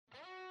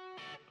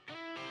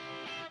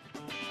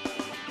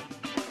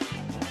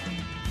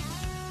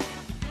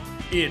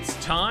It's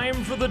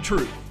time for the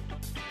truth,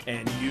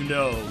 and you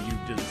know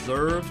you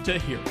deserve to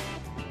hear it.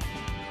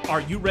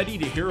 Are you ready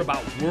to hear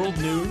about world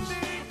news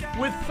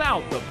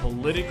without the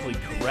politically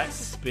correct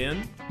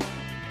spin?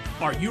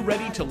 Are you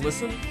ready to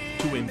listen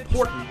to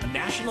important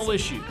national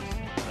issues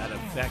that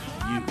affect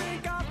you?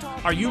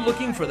 Are you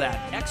looking for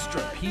that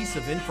extra piece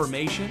of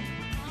information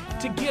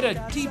to get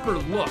a deeper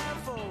look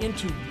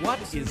into what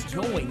is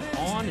going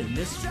on in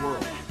this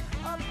world?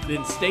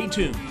 Then stay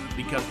tuned,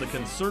 because the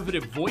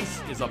conservative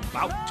voice is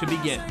about to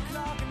begin.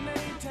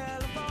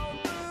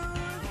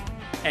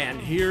 And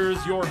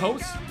here's your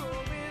host,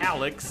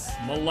 Alex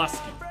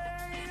Meluskey.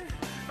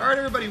 All right,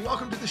 everybody,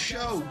 welcome to the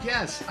show.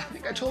 Yes, I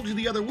think I told you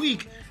the other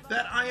week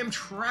that I am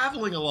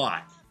traveling a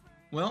lot.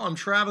 Well, I'm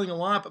traveling a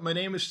lot, but my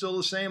name is still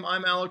the same.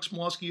 I'm Alex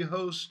Meluskey,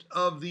 host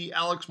of the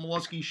Alex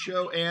Meluskey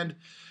Show, and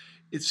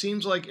it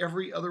seems like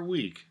every other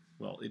week,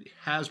 well, it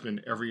has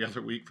been every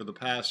other week for the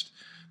past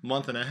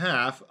month and a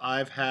half,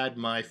 I've had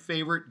my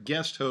favorite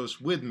guest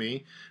host with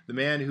me, the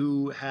man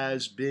who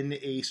has been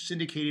a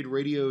syndicated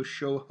radio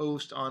show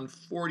host on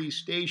 40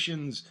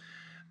 stations,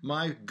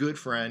 my good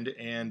friend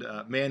and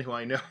man who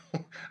I know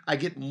I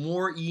get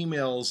more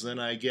emails than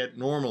I get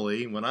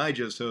normally when I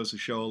just host a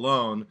show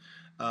alone,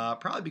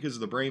 probably because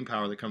of the brain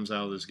power that comes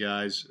out of this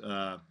guy's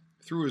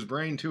through his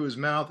brain to his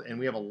mouth, and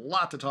we have a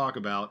lot to talk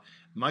about.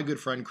 My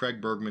good friend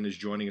Craig Bergman is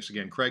joining us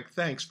again. Craig,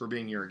 thanks for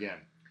being here again.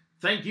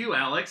 Thank you,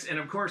 Alex. And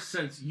of course,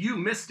 since you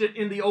missed it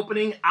in the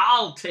opening,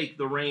 I'll take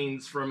the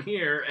reins from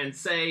here and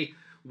say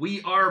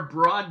we are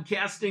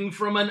broadcasting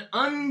from an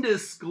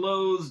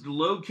undisclosed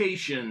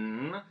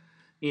location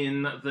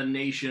in the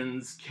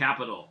nation's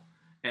capital.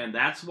 And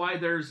that's why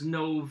there's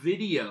no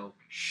video.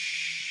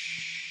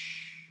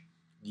 Shh.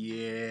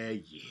 Yeah.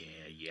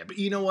 But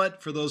you know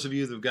what? For those of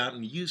you that have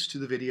gotten used to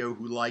the video,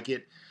 who like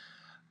it,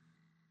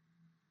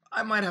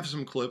 I might have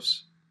some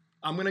clips.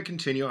 I'm going to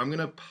continue. I'm going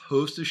to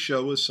post a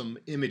show with some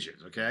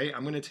images, okay?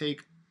 I'm going to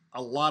take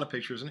a lot of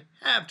pictures and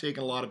have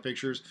taken a lot of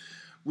pictures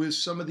with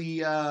some of the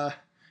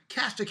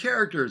cast of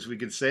characters, we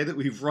could say, that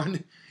we've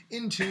run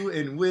into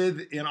and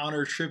with on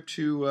our trip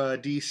to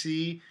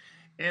D.C.,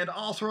 and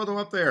I'll throw them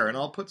up there, and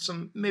I'll put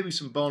maybe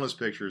some bonus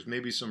pictures,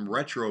 maybe some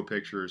retro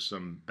pictures,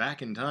 some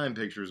back-in-time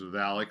pictures with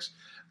Alex.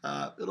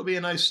 It'll be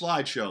a nice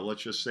slideshow,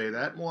 let's just say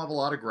that. We'll have a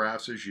lot of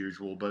graphs as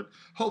usual, but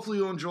hopefully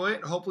you'll enjoy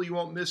it. Hopefully you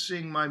won't miss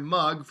seeing my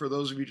mug. For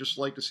those of you just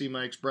like to see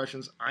my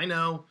expressions, I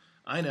know,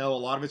 a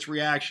lot of it's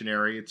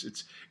reactionary.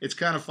 It's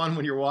kind of fun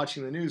when you're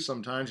watching the news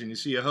sometimes and you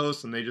see a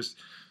host and they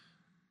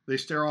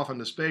stare off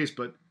into space,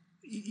 but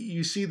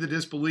you see the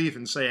disbelief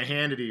in, say, a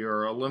Hannity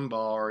or a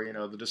Limbaugh, or,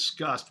 the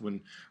disgust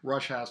when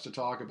Rush has to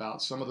talk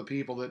about some of the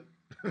people that,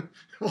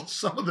 well,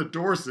 some of the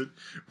doors that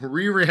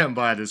we ran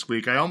by this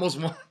week. I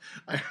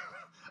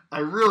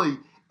really,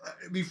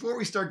 before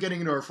we start getting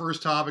into our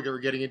first topic that we're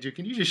getting into,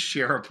 can you just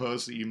share a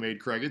post that you made,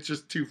 Craig? It's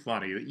just too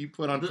funny that you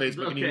put on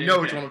Facebook, and you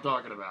know which one I'm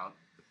talking about.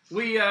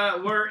 We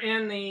were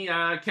in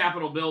the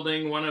Capitol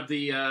building, one of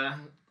the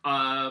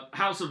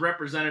House of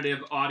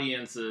Representative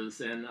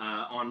audiences, and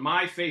on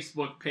my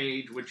Facebook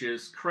page, which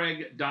is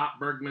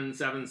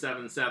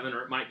Craig.Bergman777,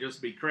 or it might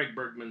just be Craig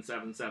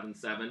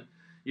Bergman777.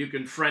 You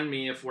can friend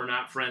me if we're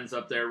not friends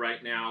up there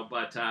right now,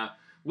 but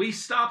we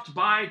stopped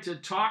by to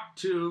talk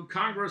to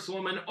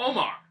Congresswoman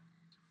Omar.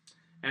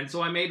 And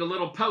so I made a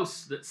little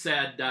post that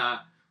said,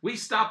 we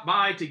stopped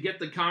by to get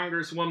the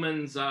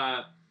Congresswoman's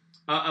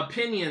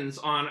opinions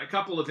on a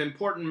couple of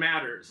important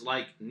matters,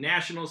 like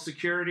national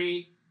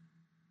security,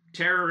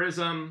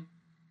 terrorism,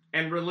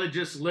 and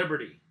religious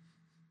liberty.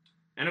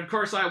 And of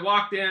course, I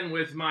walked in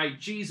with my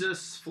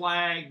Jesus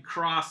flag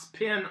cross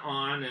pin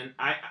on, and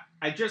I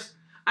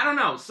don't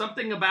know,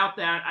 something about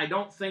that. I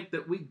don't think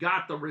that we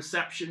got the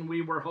reception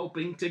we were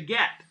hoping to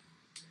get.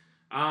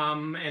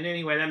 And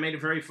anyway, that made a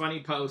very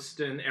funny post,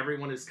 and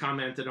everyone has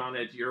commented on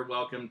it. You're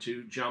welcome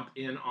to jump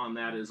in on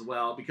that as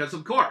well, because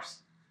of course,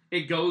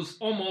 it goes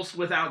almost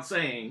without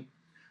saying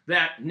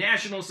that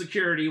national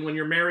security, when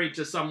you're married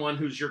to someone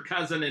who's your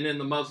cousin and in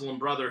the Muslim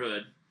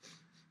Brotherhood,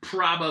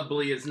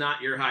 probably is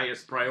not your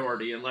highest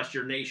priority unless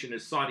your nation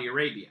is Saudi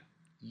Arabia.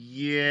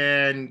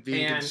 Yeah,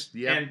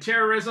 and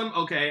terrorism,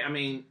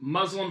 okay,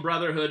 Muslim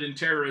Brotherhood and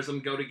terrorism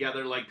go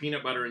together like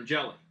peanut butter and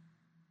jelly.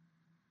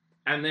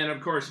 And then,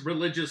 of course,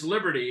 religious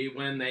liberty,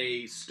 when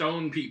they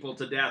stone people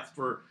to death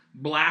for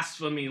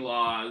blasphemy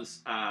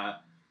laws,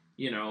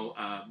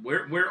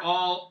 we're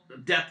all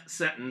death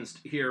sentenced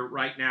here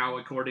right now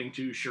according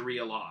to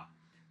Sharia law.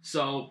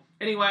 So,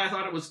 anyway, I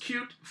thought it was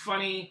cute,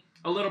 funny,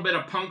 a little bit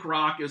of punk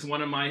rock, as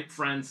one of my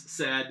friends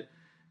said.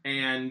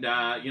 And,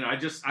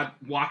 I'm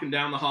walking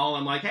down the hall.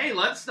 I'm like, hey,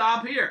 let's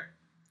stop here.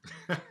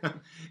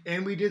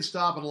 And we did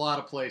stop at a lot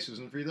of places.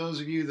 And for those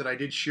of you that I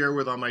did share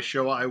with on my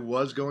show, I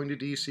was going to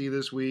D.C.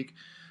 this week,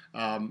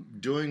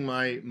 doing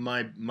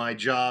my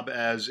job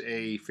as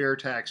a fair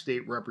tax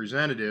state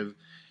representative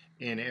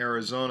in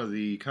Arizona,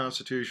 the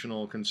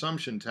constitutional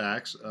consumption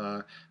tax.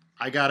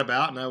 I got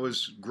about, and I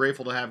was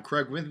grateful to have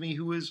Craig with me,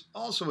 who is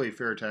also a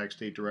fair tax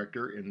state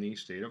director in the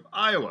state of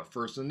Iowa,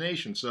 first in the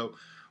nation. So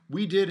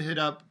we did hit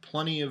up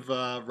plenty of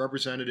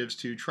representatives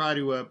to try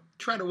to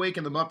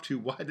waken them up to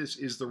why this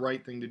is the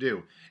right thing to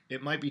do.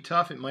 It might be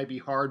tough, it might be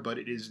hard, but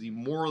it is the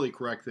morally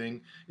correct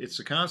thing. It's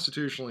the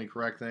constitutionally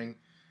correct thing,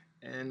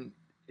 and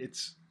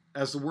it's,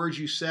 as the words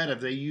you said,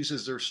 have they used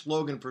as their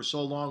slogan for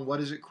so long? What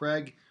is it,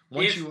 Craig?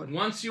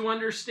 Once you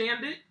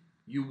understand it,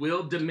 you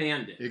will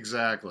demand it.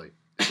 Exactly.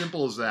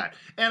 Simple as that.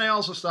 And I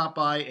also stopped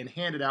by and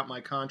handed out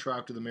my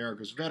contract to the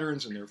America's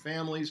veterans and their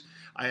families.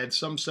 I had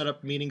some set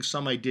up meetings,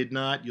 some I did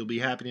not. You'll be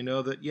happy to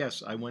know that,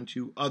 yes, I went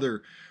to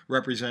other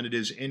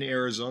representatives in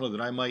Arizona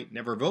that I might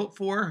never vote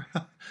for,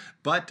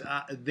 but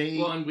they...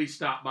 Well, and we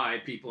stopped by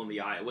people in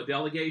the Iowa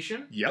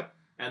delegation. Yep.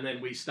 And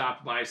then we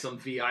stopped by some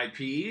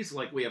VIPs,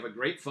 like we have a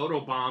great photo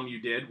bomb you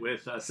did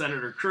with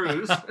Senator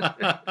Cruz.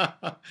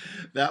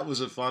 That was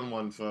a fun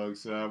one,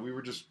 folks. We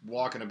were just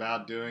walking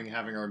about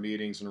having our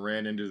meetings and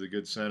ran into the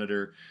good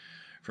senator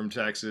from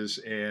Texas.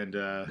 And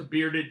the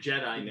bearded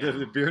Jedi now.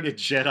 The bearded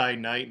Jedi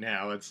Knight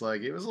now. It's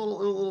like, it was a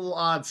little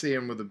odd seeing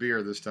him with a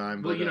beard this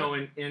time.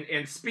 Well,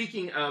 and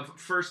speaking of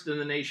First in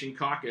the Nation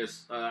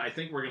caucus, I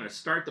think we're going to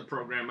start the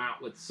program out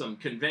with some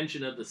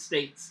Convention of the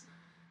States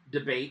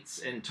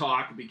debates and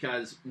talk,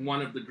 because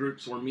one of the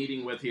groups we're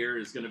meeting with here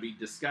is going to be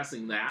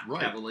discussing that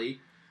heavily.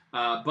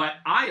 But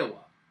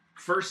Iowa,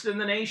 first in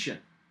the nation,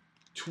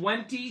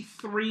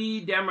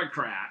 23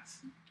 Democrats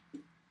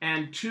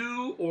and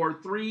 2 or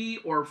 3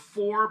 or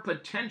 4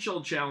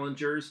 potential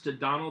challengers to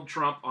Donald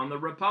Trump on the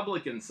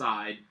Republican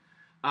side.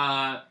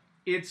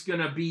 It's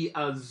going to be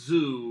a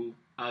zoo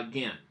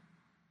again.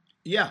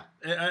 Yeah,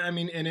 I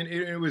mean, and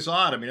it was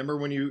odd. I mean, remember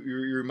when you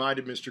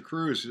reminded Mr.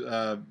 Cruz,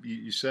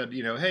 you said,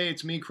 hey,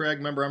 it's me, Craig.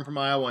 Remember, I'm from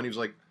Iowa. And he was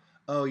like,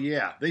 oh,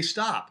 yeah, they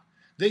stop.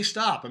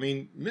 I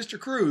mean, Mr.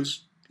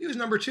 Cruz, he was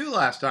number 2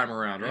 last time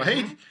around,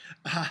 right?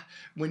 Mm-hmm.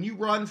 When you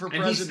run for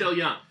president... And he's still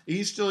young.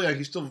 He's still young.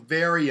 He's still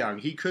very young.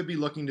 He could be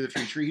looking to the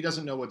future. He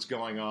doesn't know what's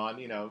going on.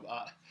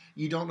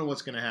 You don't know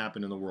what's going to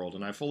happen in the world.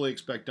 And I fully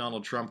expect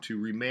Donald Trump to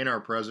remain our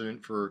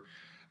president for...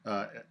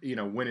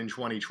 win in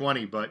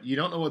 2020, but you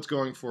don't know what's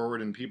going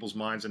forward in people's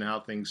minds and how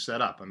things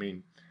set up. I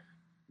mean,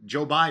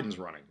 Joe Biden's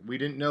running. We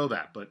didn't know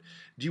that, but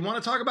do you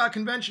want to talk about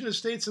Convention of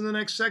States in the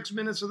next 6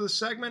 minutes of this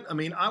segment? I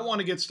mean, I want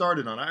to get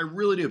started on it. I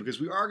really do, because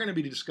we are going to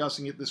be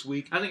discussing it this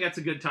week. I think that's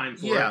a good time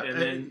for it.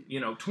 And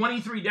then,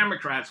 23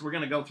 Democrats, we're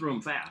going to go through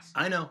them fast.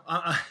 I know.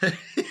 I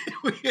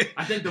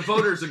think the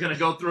voters are going to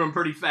go through them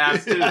pretty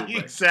fast, too.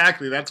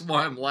 Exactly. That's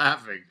why I'm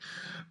laughing.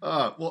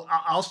 Well,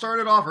 I'll start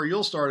it off, or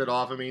you'll start it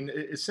off. I mean,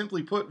 it's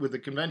simply put, with the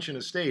Convention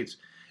of States,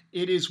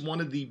 it is one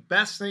of the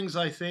best things,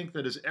 I think,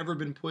 that has ever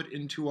been put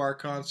into our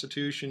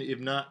Constitution, if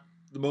not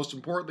the most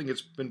important thing.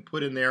 It's been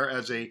put in there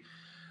as a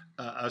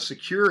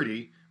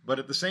security, but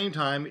at the same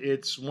time,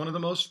 it's one of the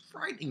most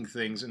frightening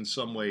things in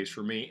some ways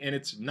for me, and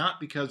it's not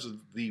because of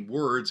the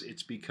words,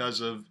 it's because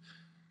of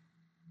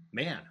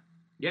man.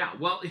 Yeah,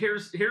 well,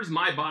 here's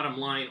my bottom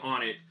line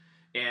on it,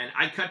 and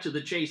I cut to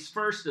the chase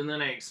first, and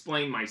then I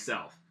explain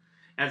myself.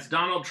 As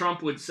Donald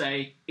Trump would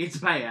say, it's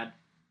bad.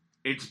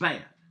 It's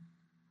bad.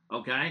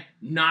 Okay?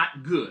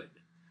 Not good.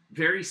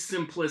 Very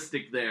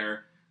simplistic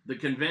there. The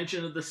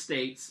Convention of the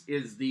States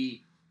is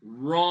the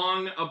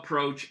wrong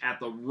approach at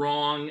the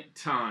wrong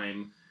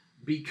time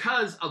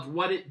because of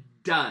what it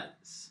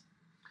does.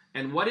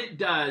 And what it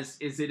does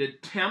is it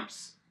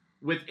attempts,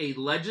 with a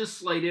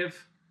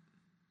legislative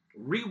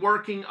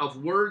reworking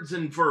of words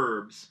and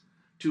verbs,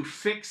 to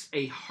fix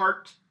a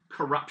heart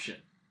corruption.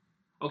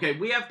 Okay,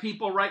 we have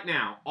people right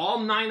now, all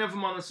 9 of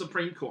them on the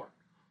Supreme Court,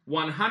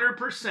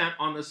 100%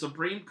 on the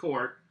Supreme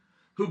Court,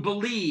 who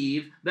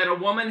believe that a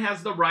woman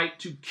has the right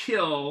to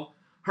kill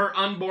her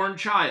unborn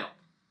child.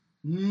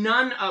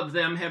 None of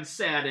them have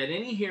said at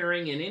any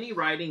hearing, in any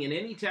writing, in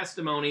any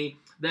testimony,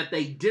 that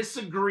they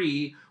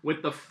disagree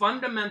with the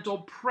fundamental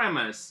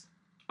premise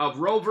of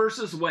Roe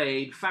versus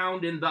Wade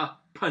found in the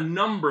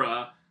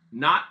penumbra,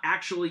 not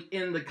actually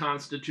in the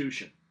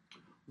Constitution.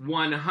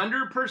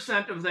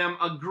 100% of them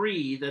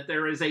agree that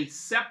there is a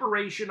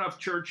separation of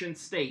church and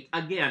state.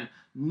 Again,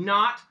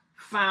 not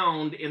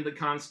found in the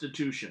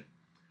Constitution.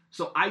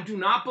 So I do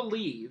not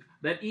believe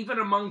that even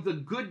among the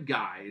good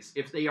guys,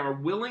 if they are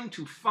willing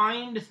to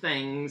find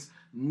things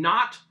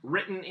not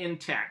written in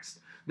text,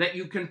 that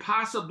you can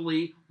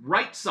possibly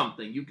write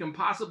something, you can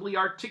possibly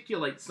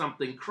articulate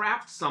something,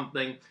 craft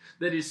something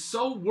that is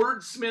so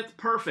wordsmith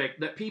perfect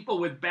that people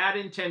with bad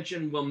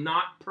intention will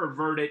not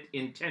pervert it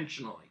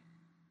intentionally.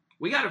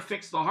 We got to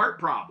fix the heart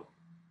problem.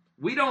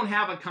 We don't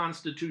have a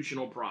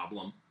constitutional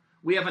problem.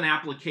 We have an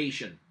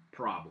application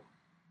problem.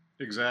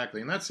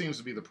 Exactly, and that seems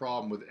to be the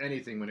problem with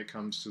anything when it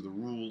comes to the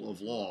rule of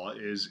law,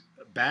 is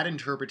bad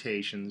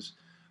interpretations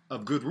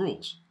of good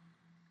rules.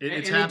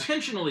 It's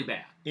intentionally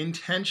bad.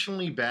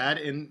 Intentionally bad,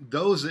 and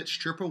those that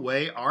strip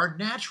away our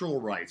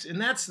natural rights. And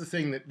that's the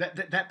thing,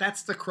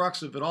 that's the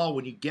crux of it all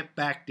when you get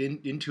back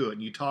into it,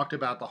 and you talked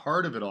about the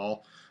heart of it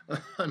all.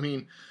 I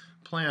mean,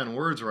 play on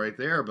words right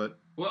there, but...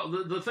 Well,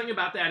 the thing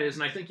about that is,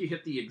 and I think you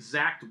hit the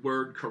exact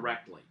word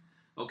correctly,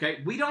 okay?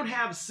 We don't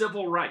have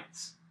civil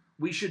rights.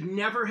 We should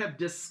never have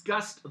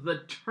discussed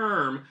the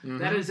term.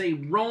 That is a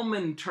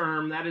Roman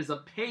term. That is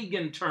a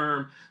pagan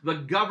term. The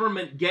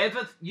government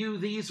giveth you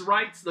these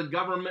rights. The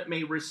government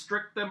may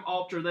restrict them,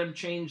 alter them,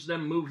 change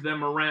them, move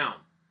them around.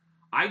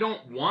 I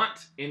don't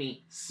want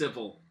any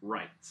civil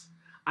rights.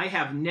 I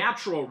have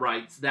natural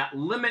rights that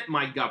limit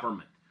my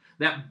government,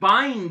 that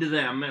bind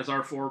them, as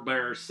our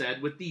forebears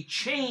said, with the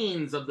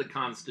chains of the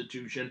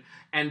Constitution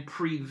and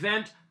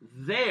prevent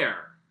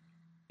their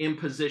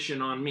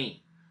imposition on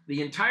me.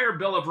 The entire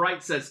Bill of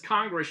Rights says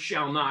Congress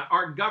shall not,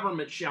 our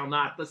government shall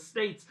not, the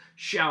states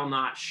shall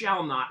not,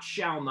 shall not,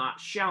 shall not,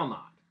 shall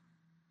not.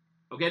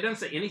 Okay, it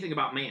doesn't say anything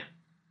about man.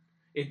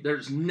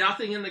 There's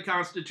nothing in the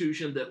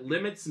Constitution that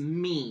limits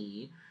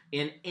me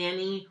in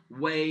any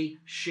way,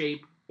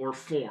 shape, or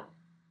form.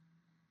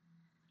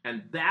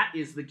 And that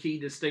is the key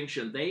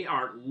distinction. We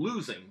are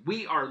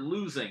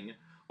losing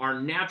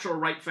our natural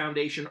right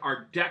foundation,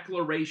 our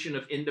Declaration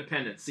of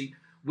Independence. See,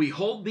 we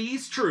hold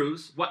these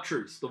truths, what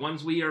truths? The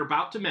ones we are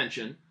about to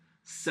mention,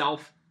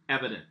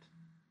 self-evident.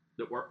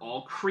 That we're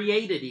all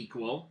created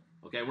equal.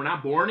 Okay, we're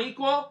not born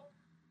equal.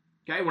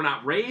 Okay, we're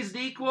not raised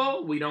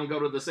equal. We don't go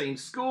to the same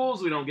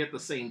schools. We don't get the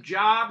same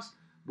jobs.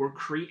 We're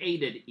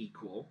created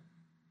equal.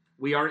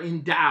 We are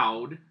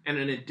endowed, and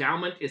an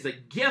endowment is a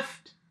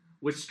gift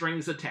with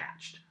strings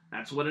attached.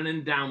 That's what an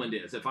endowment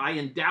is. If I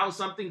endow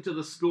something to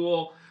the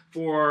school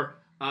for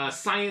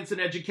science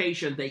and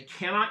education, they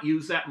cannot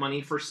use that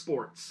money for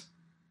sports.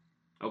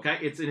 Okay?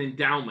 It's an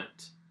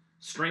endowment.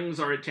 Strings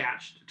are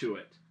attached to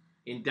it.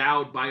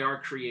 Endowed by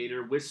our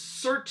Creator with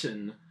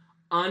certain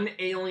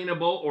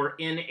unalienable or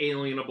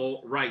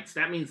inalienable rights.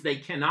 That means they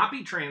cannot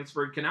be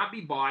transferred, cannot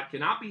be bought,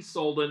 cannot be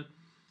sold.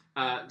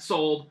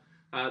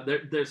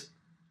 There's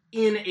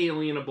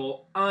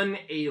inalienable,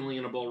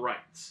 unalienable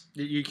rights.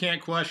 You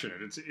can't question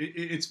it.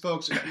 It's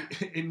folks,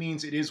 it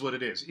means it is what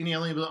it is.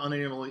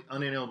 Inalienable,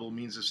 unalienable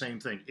means the same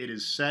thing. It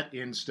is set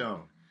in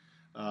stone.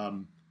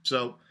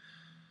 So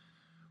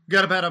we've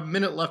got about a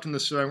minute left in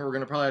this segment. We're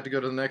going to probably have to go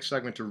to the next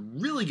segment to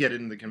really get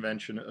into the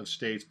Convention of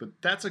States, but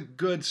that's a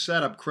good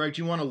setup. Craig,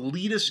 do you want to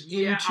lead us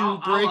into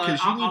break?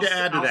 Because you need to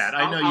add to that.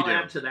 I know you do.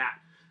 I'll add to that.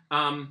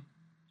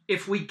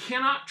 If we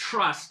cannot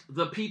trust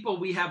the people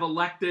we have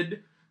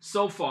elected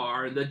so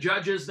far, the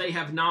judges they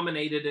have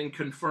nominated and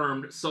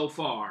confirmed so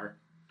far,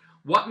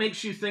 what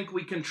makes you think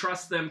we can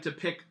trust them to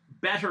pick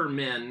better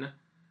men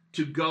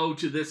to go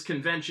to this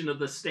Convention of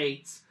the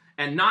States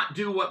and not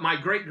do what my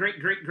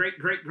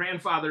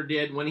great-great-great-great-great-grandfather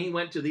did when he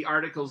went to the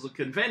Articles of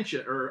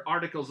Convention or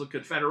Articles of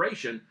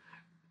Confederation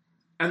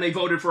and they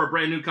voted for a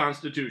brand new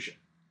constitution?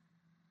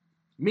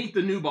 Meet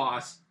the new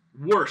boss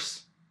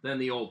worse than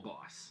the old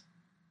boss.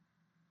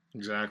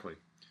 Exactly.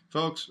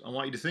 Folks, I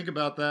want you to think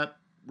about that.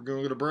 We're going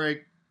to go to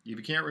break. If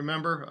you can't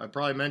remember, I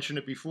probably mentioned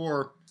it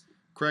before,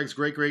 Craig's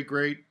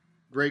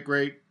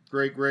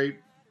great-great-great-great-great-great,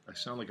 I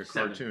sound like a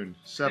cartoon,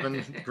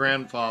 7th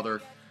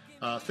grandfather.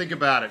 Think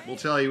about it. We'll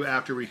tell you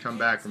after we come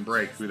back from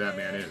break who that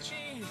man is.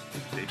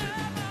 Stay tuned.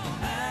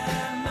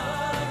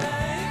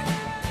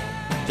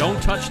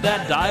 Don't touch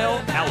that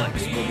dial.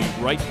 Alex will be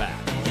right back.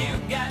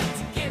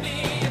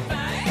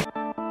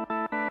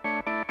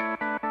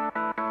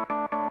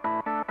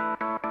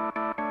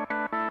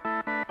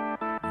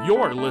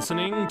 You're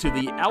listening to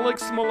The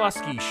Alex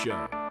Meluskey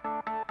Show.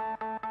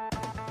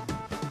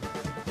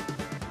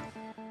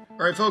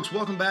 All right, folks,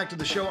 welcome back to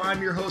the show. I'm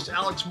your host,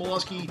 Alex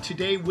Meluskey.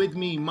 Today with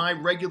me, my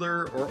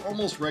regular or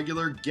almost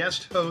regular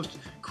guest host,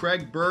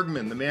 Craig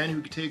Bergman, the man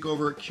who could take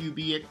over at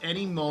QB at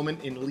any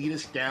moment and lead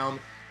us down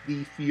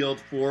the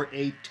field for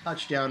a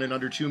touchdown in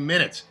under 2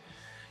 minutes.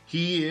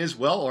 He is,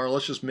 well, or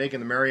let's just make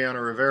him the Mariano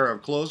Rivera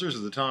of closers, or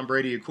the Tom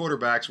Brady of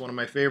quarterbacks, one of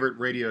my favorite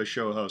radio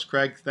show hosts.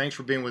 Craig, thanks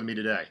for being with me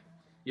today.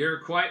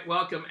 You're quite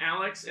welcome,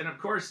 Alex. And of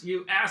course,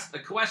 you asked a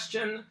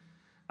question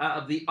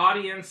of the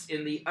audience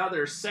in the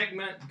other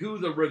segment, do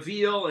the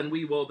reveal, and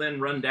we will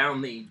then run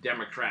down the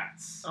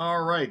Democrats.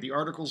 All right, the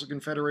Articles of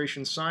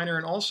Confederation signer,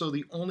 and also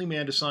the only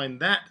man to sign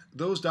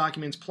those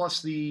documents,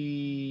 plus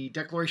the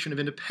Declaration of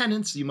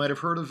Independence, you might have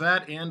heard of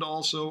that, and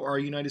also our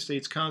United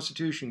States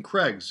Constitution.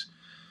 Craig's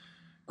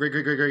great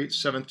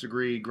 7th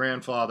degree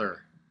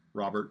grandfather,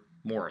 Robert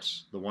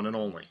Morris, the one and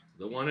only.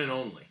 The one and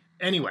only.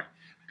 Anyway.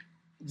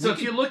 So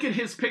if you look at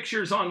his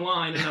pictures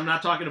online, and I'm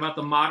not talking about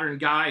the modern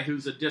guy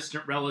who's a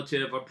distant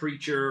relative, a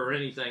preacher, or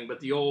anything,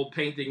 but the old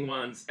painting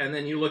ones, and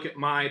then you look at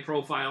my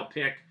profile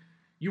pic,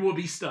 you will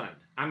be stunned.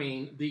 I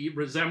mean, the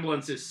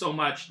resemblance is so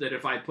much that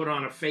if I put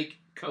on a fake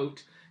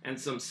coat and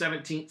some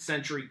 17th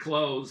century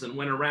clothes and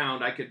went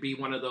around, I could be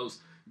one of those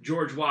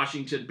George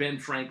Washington, Ben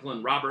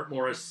Franklin, Robert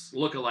Morris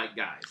lookalike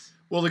guys.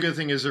 Well, the good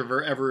thing is if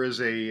there ever is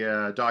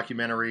a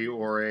documentary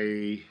or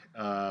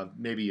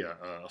maybe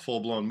a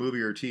full-blown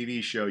movie or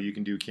TV show, you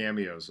can do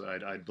cameos,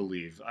 I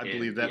believe. I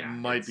believe that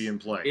might be in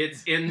play.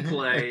 It's in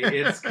play.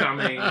 It's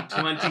coming.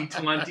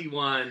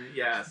 2021,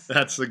 yes.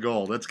 That's the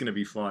goal. That's going to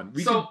be fun.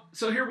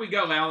 So here we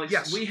go, Alex.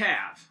 Yes. We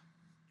have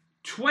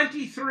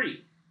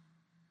 23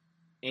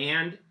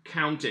 and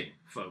counting,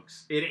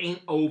 folks. It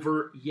ain't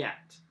over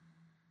yet.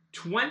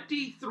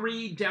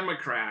 23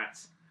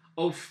 Democrats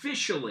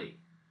officially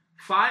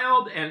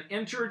filed and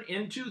entered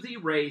into the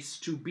race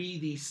to be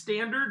the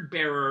standard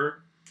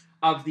bearer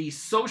of the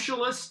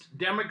Socialist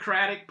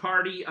Democratic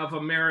Party of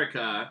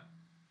America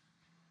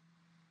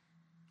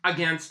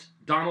against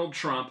Donald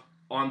Trump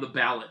on the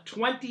ballot.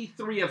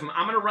 23 of them.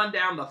 I'm going to run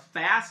down the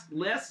fast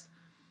list,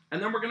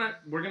 and then we're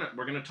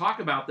gonna talk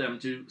about them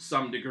to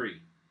some degree.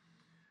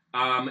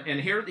 And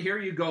here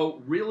you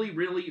go,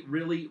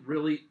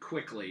 really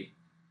quickly.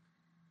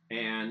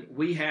 And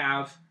we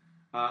have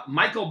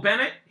Michael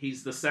Bennet.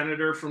 He's the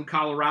senator from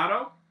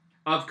Colorado.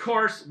 Of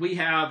course, we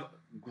have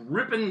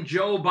Grippin'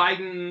 Joe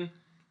Biden,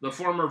 the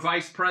former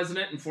vice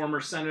president and former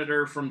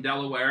senator from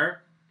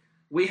Delaware.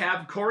 We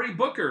have Cory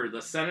Booker,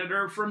 the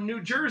senator from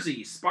New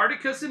Jersey,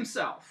 Spartacus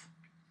himself.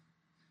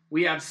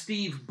 We have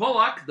Steve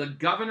Bullock, the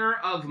governor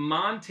of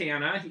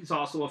Montana. He's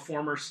also a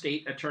former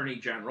state attorney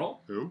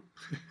general. Who?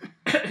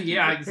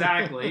 Yeah,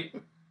 exactly.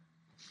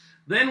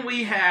 Then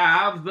we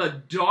have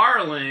the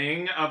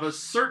darling of a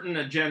certain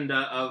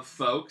agenda of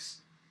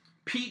folks,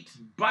 Pete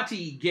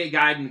Buttigieg.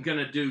 I'm going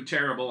to do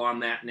terrible on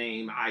that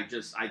name. I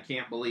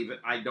can't believe it.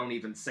 I don't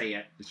even say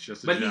it. It's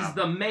just a But job. he's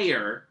the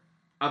mayor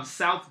of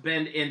South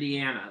Bend,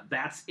 Indiana.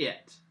 That's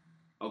it.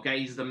 Okay,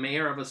 he's the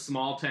mayor of a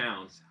small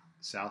town.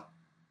 South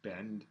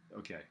Bend.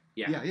 Okay.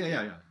 Yeah.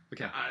 Yeah.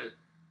 Okay.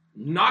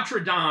 Notre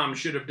Dame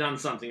should have done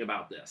something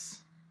about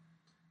this.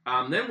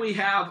 Then we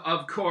have,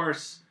 of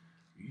course,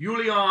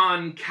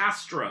 Julian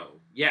Castro.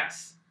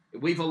 Yes,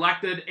 we've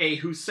elected a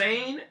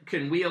Hussein.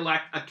 Can we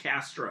elect a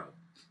Castro?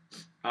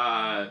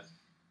 And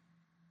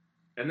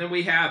then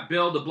we have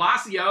Bill de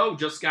Blasio,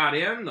 just got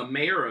in, the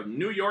mayor of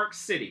New York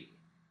City.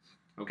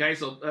 Okay,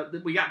 so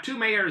we got two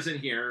mayors in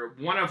here.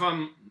 One of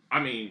them,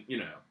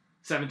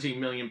 17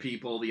 million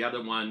people. The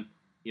other one,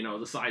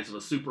 the size of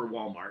a super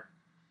Walmart.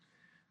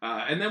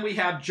 And then we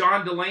have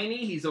John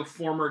Delaney. He's a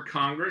former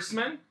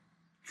congressman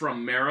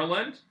from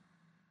Maryland.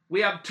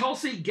 We have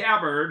Tulsi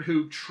Gabbard,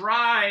 who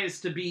tries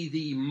to be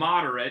the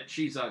moderate.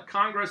 She's a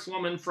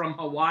congresswoman from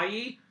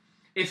Hawaii.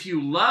 If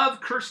you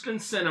love Kyrsten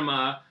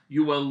Sinema,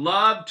 you will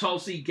love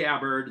Tulsi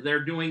Gabbard.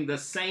 They're doing the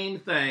same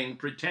thing,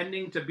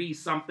 pretending to be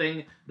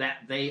something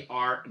that they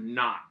are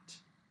not.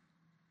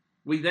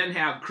 We then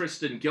have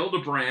Kristen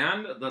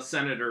Gillibrand, the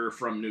senator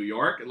from New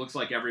York. It looks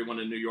like everyone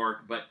in New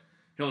York, but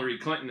Hillary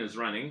Clinton is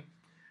running.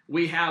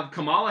 We have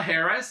Kamala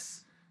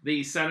Harris,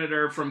 the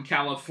senator from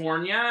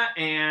California,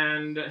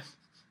 and,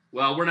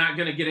 well, we're not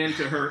going to get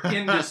into her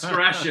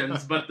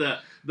indiscretions, but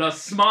the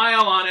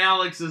smile on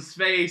Alex's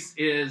face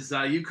is,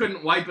 you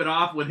couldn't wipe it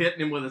off with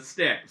hitting him with a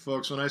stick.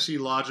 Folks, when I see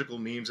logical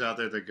memes out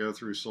there that go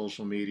through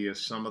social media,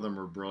 some of them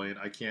are brilliant.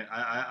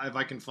 If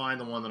I can find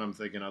the one that I'm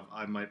thinking of,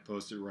 I might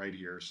post it right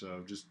here.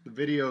 So just the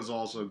video is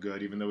also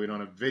good. Even though we don't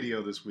have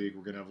video this week,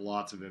 we're going to have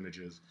lots of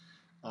images.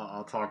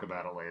 I'll talk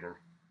about it later.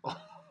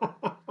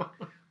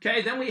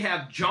 Okay, then we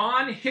have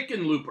John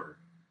Hickenlooper.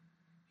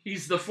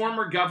 He's the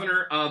former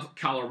governor of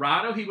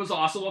Colorado. He was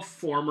also a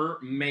former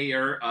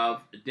mayor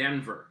of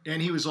Denver.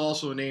 And he was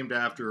also named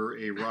after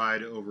a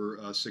ride over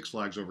Six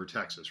Flags over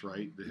Texas,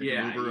 right? The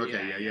Hickenlooper?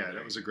 Okay,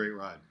 that was a great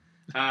ride.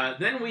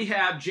 Then we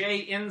have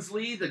Jay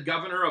Inslee, the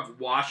governor of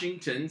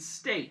Washington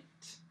State.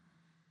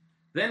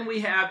 Then we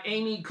have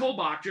Amy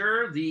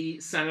Klobuchar, the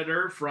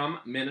senator from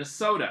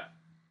Minnesota.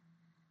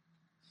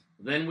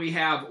 Then we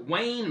have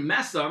Wayne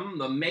Messam,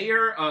 the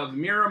mayor of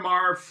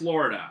Miramar,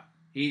 Florida.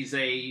 He's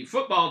a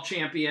football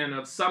champion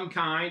of some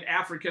kind,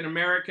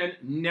 African-American,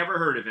 never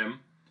heard of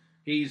him.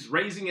 He's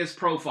raising his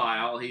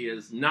profile. He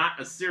is not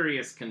a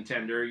serious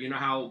contender. You know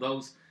how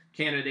those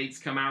candidates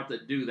come out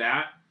that do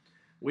that.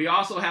 We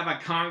also have a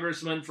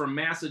congressman from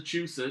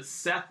Massachusetts,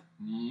 Seth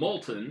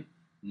Moulton,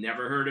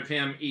 never heard of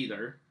him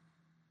either.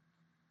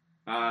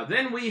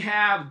 Then we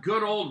have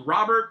good old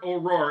Robert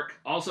O'Rourke,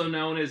 also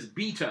known as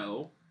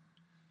Beto,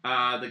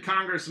 the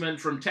congressman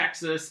from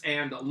Texas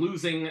and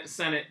losing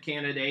Senate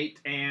candidate,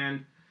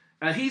 and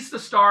he's the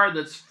star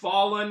that's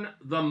fallen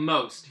the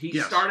most. He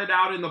started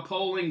out in the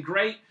polling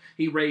great.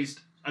 He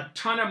raised a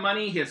ton of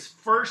money. His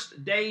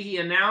first day he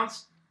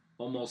announced,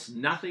 almost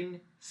nothing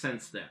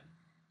since then.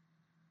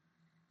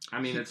 I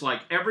mean, it's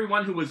like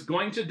everyone who was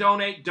going to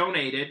donate,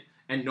 donated,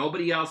 and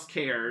nobody else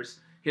cares.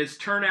 His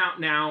turnout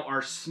now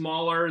are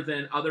smaller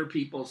than other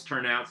people's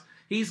turnouts.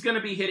 He's going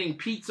to be hitting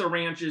pizza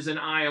ranches in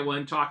Iowa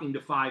and talking to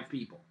 5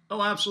 people.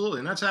 Oh, absolutely.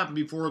 And that's happened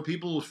before.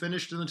 People have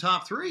finished in the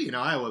top 3 in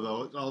Iowa,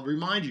 though. I'll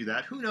remind you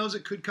that. Who knows?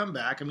 It could come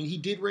back. I mean, he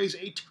did raise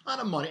a ton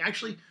of money.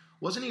 Actually,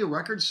 wasn't he a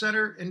record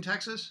setter in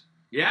Texas?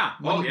 Yeah.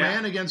 When he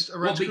ran against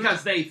Well,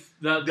 because they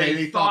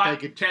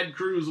thought Ted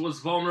Cruz was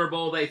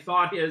vulnerable. They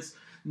thought his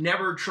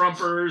never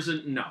Trumpers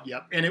and no.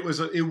 Yep, and it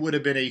would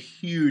have been a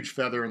huge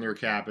feather in their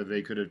cap if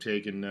they could have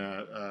taken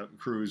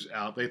Cruz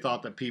out. They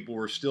thought that people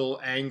were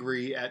still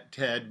angry at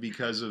Ted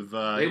because of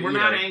they were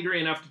not angry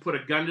enough to put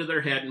a gun to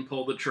their head and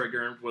pull the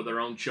trigger with their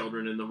own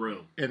children in the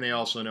room. And they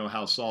also know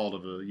how solid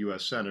of a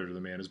U.S. senator the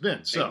man has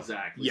been. So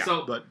exactly. Yeah,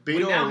 so but we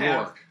now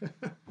have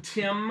O'Rourke.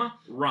 Tim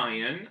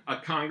Ryan, a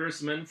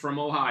congressman from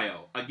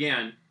Ohio.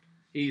 Again,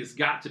 he's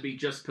got to be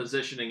just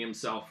positioning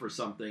himself for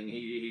something.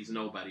 He's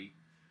nobody.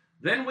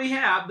 Then we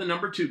have the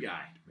number 2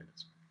 guy.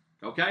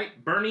 Okay?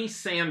 Bernie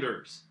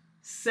Sanders,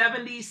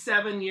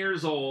 77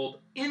 years old,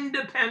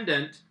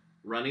 independent,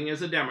 running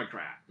as a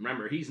Democrat.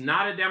 Remember, he's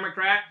not a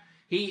Democrat.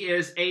 He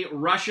is a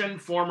Russian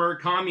former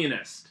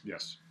communist.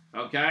 Yes.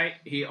 Okay?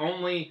 He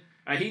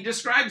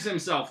describes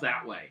himself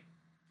that way.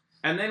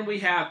 And then we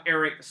have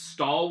Eric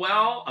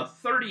Stilwell, a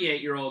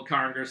 38-year-old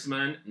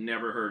congressman,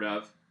 never heard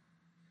of.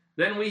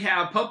 Then we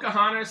have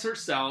Pocahontas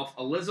herself,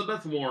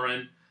 Elizabeth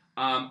Warren.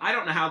 I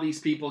don't know how these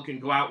people can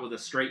go out with a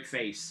straight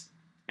face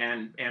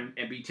and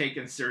be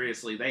taken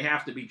seriously. They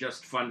have to be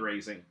just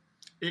fundraising.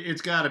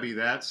 It's got to be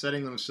that,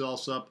 setting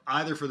themselves up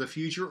either for the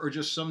future or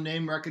just some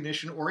name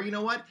recognition, or you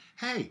know what?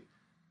 Hey,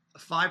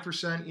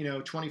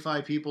 5%,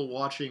 25 people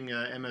watching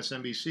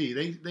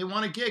MSNBC, they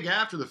want a gig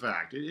after the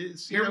fact.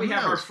 Here we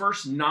have our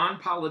first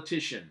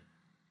non-politician,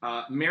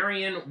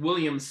 Marianne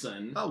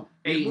Williamson,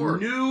 a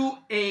new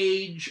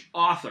age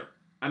author.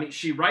 I mean,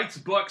 she writes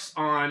books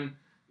on,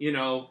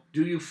 do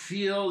you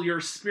feel your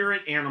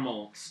spirit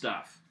animal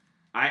stuff?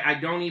 I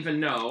don't even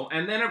know.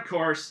 And then, of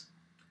course,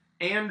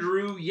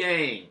 Andrew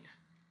Yang.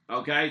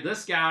 Okay,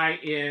 this guy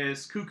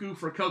is cuckoo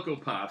for Cocoa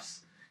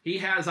Puffs. He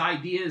has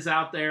ideas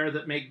out there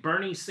that make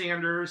Bernie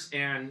Sanders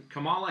and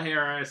Kamala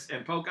Harris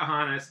and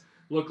Pocahontas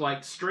look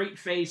like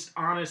straight-faced,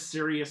 honest,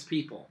 serious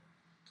people.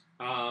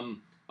 A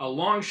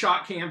long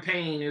shot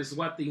campaign is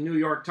what the New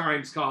York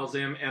Times calls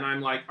him, and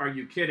I'm like, are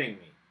you kidding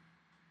me?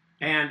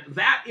 And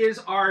that is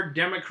our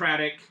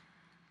Democratic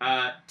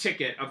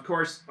ticket. Of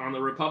course, on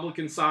the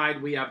Republican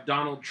side, we have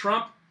Donald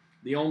Trump.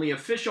 The only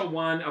official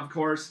one, of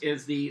course,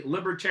 is the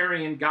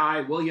libertarian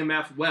guy, William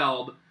F.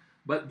 Weld.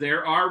 But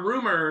there are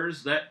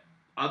rumors that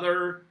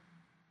other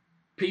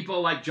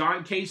people like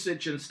John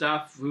Kasich and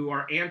stuff who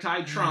are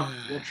anti-Trump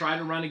will try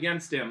to run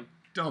against him.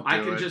 I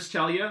can just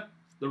tell you,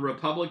 the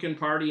Republican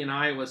Party in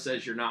Iowa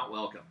says you're not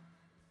welcome.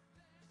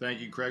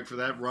 Thank you, Craig, for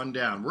that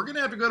rundown. We're going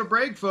to have to go to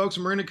break, folks,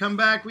 and we're going to come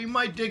back. We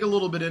might dig a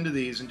little bit into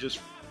these and just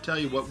tell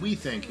you what we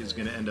think is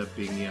going to end up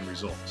being the end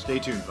result. Stay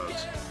tuned,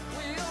 folks.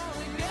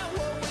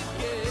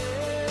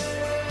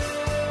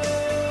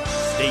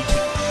 Stay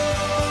tuned.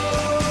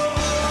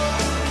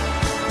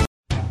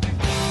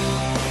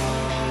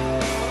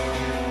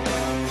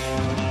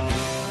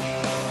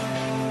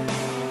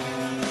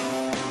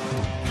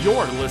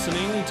 You're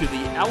listening to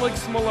the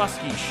Alex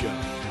Meluskey Show.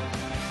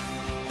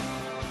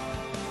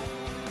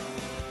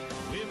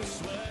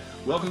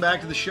 Welcome back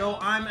to the show.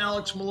 I'm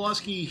Alex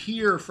Meluskey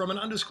here from an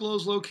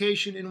undisclosed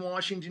location in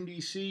Washington,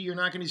 D.C. You're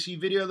not going to see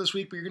video this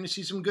week, but you're going to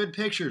see some good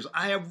pictures.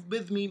 I have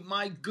with me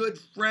my good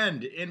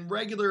friend and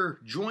regular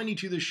joining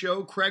to the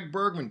show, Craig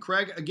Bergman.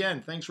 Craig,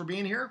 again, thanks for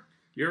being here.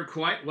 You're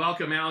quite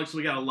welcome, Alex.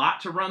 We got a lot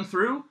to run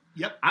through.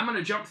 Yep. I'm going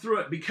to jump through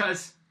it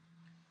because,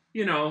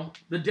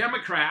 the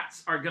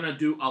Democrats are going to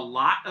do a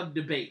lot of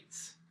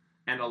debates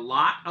and a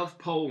lot of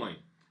polling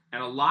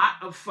and a lot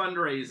of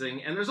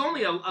fundraising, and there's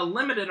only a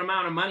limited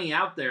amount of money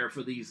out there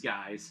for these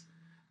guys.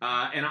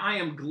 And I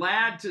am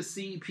glad to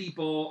see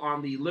people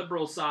on the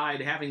liberal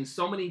side having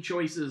so many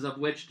choices of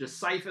which to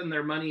siphon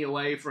their money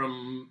away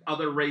from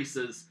other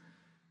races.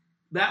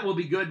 That will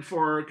be good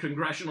for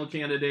congressional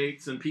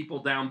candidates and people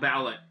down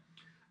ballot.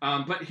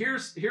 But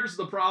here's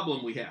the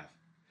problem we have.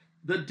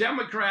 The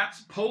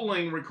Democrats'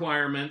 polling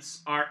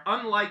requirements are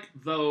unlike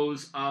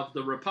those of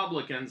the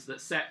Republicans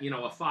that set, a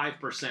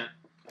 5%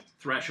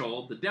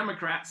 threshold. The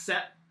Democrats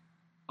set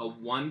a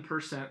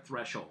 1%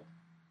 threshold.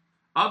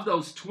 Of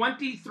those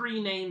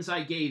 23 names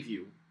I gave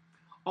you,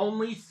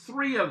 only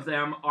 3 of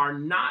them are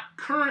not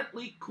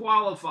currently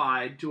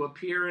qualified to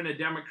appear in a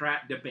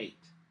Democrat debate.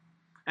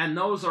 And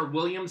those are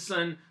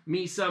Williamson,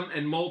 Meeson,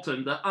 and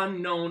Moulton, the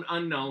unknown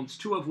unknowns,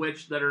 2 of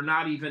which that are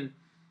not even,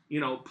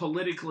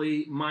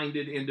 politically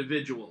minded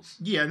individuals.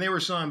 Yeah, and they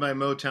were signed by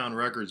Motown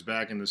Records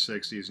back in the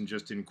 60s and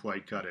just didn't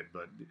quite cut it.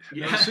 But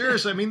yeah. No,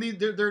 seriously, I mean,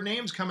 their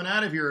names coming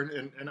out of here,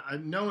 and I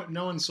know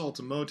no insult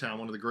to Motown,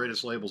 one of the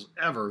greatest labels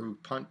ever, who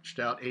punched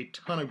out a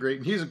ton of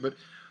great music. But,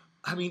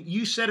 I mean,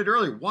 you said it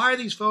earlier. Why are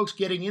these folks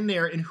getting in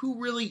there, and who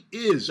really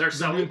is? They're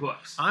selling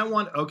books. I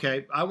want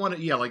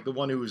it, like the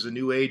one who was a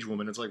new age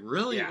woman. It's like,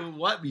 really? Yeah.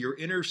 What? Your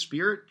inner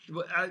spirit?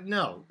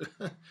 No.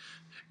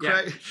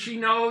 Yeah, she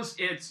knows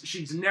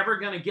she's never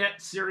going to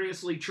get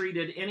seriously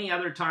treated any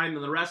other time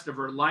in the rest of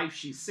her life.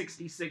 She's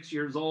 66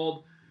 years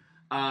old.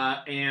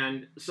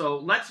 And so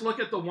let's look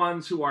at the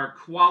ones who are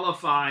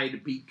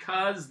qualified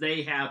because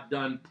they have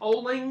done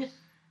polling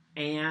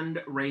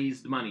and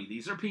raised money.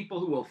 These are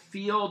people who will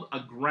field a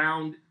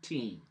ground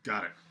team.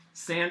 Got it.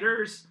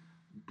 Sanders,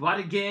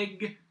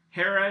 Buttigieg,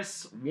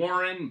 Harris,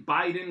 Warren,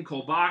 Biden,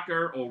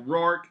 Klobuchar,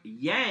 O'Rourke,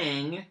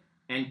 Yang,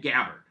 and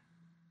Gabbard.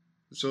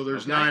 So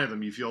there's 9 of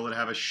them you feel that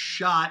have a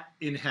shot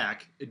in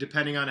heck,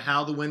 depending on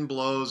how the wind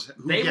blows.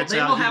 They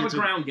will have a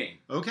ground game.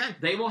 Okay.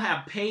 They will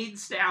have paid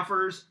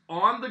staffers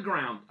on the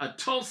ground.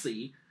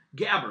 Tulsi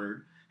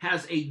Gabbard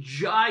has a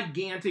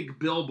gigantic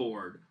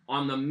billboard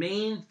on the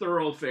main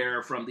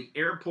thoroughfare from the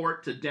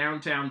airport to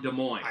downtown Des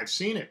Moines. I've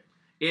seen it.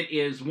 It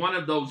is one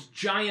of those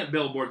giant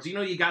billboards.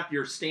 You got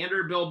your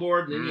standard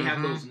billboard, and then you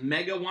have those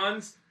mega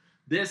ones.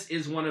 This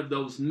is one of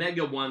those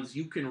mega ones.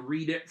 You can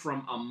read it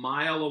from a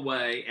mile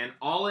away, and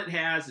all it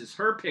has is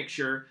her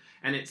picture,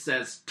 and it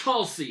says,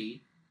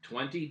 Tulsi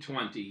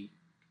 2020,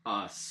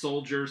 a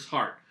soldier's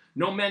heart.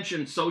 No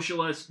mention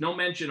socialist, no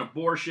mention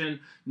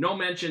abortion, no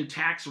mention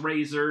tax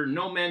raiser,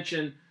 no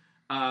mention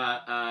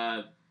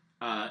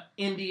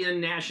Indian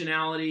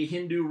nationality,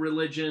 Hindu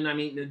religion. I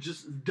mean,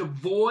 just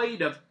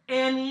devoid of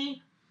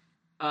any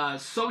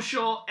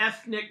social,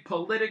 ethnic,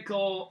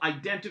 political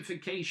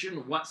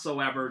identification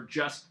whatsoever.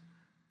 Just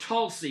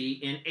Tulsi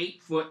in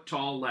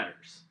 8-foot-tall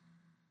letters.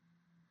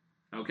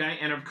 Okay?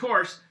 And of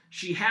course,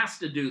 she has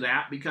to do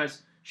that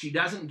because she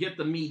doesn't get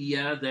the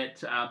media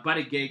that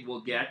Buttigieg will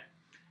get.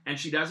 And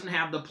she doesn't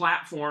have the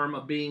platform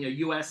of being a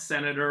U.S.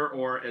 senator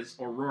or, as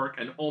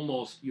O'Rourke, an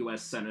almost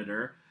U.S.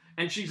 senator.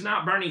 And she's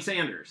not Bernie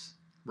Sanders,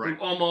 Right.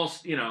 who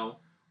almost,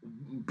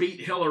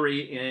 beat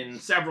Hillary in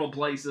several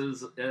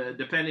places,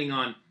 depending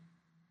on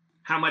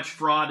how much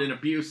fraud and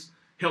abuse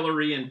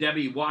Hillary and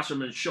Debbie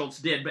Wasserman Schultz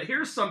did. But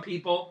here's some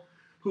people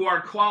who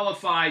are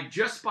qualified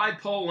just by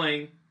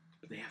polling,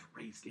 but they haven't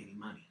raised any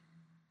money.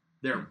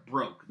 They're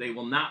broke. They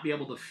will not be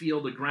able to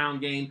field a ground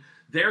game.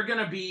 They're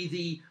going to be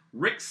the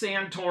Rick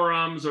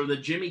Santorums or the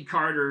Jimmy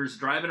Carters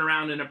driving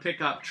around in a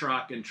pickup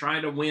truck and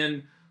trying to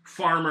win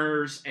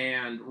farmers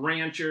and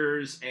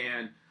ranchers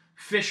and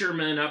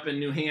fishermen up in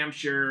New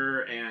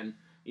Hampshire and,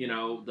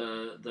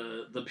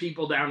 the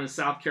people down in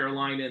South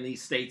Carolina and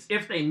these states,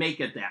 if they make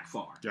it that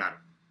far. Got it.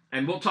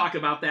 And we'll talk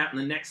about that in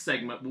the next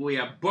segment. We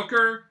have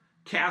Booker,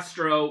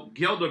 Castro,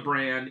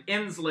 Gillibrand,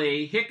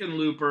 Inslee,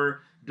 Hickenlooper,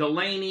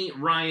 Delaney,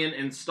 Ryan,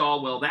 and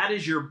Stilwell. That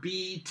is your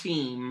B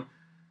team.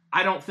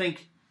 I don't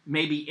think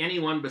maybe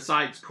anyone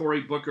besides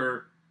Cory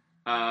Booker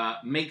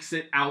makes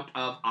it out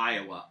of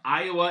Iowa.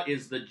 Iowa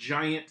is the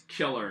giant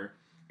killer,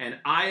 and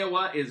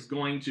Iowa is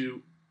going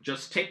to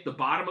just take the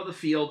bottom of the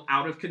field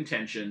out of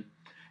contention,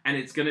 and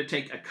it's going to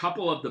take a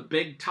couple of the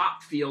big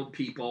top field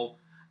people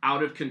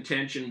out of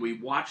contention.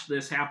 We've watched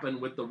this happen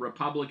with the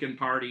Republican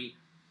Party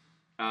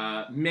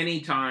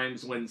many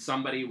times when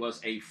somebody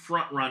was a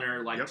front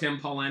runner, like Tim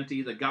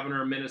Pawlenty, the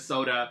governor of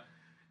Minnesota,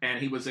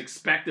 and he was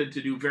expected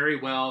to do very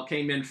well,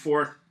 came in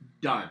fourth,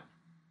 done.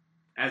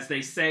 As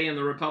they say in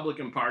the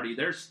Republican Party,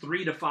 there's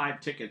 3 to 5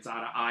 tickets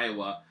out of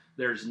Iowa.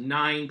 There's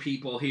 9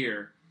 people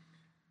here.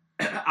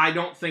 I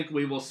don't think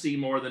we will see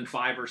more than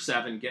 5 or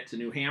 7 get to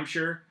New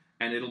Hampshire,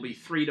 and it'll be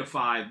 3 to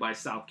 5 by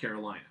South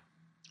Carolina.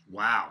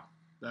 Wow.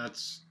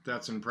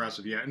 That's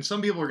impressive, yeah. And some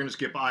people are going to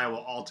skip Iowa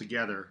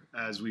altogether,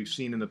 as we've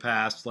seen in the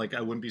past. Like, I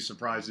wouldn't be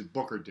surprised if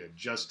Booker did,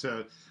 just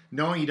to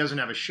knowing he doesn't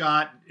have a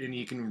shot, and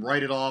he can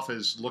write it off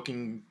as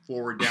looking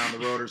forward down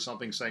the road or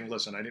something, saying,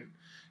 listen, I didn't,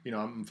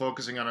 I'm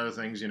focusing on other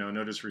things,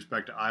 no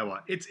disrespect to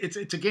Iowa. It's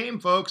a game,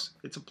 folks.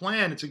 It's a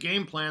plan. It's a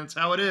game plan. It's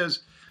how it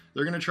is.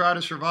 They're going to try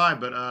to survive,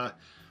 but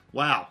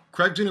wow.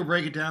 Craig's going to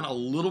break it down a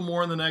little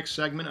more in the next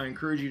segment. I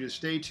encourage you to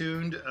stay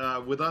tuned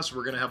with us.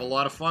 We're going to have a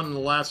lot of fun in the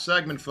last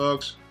segment,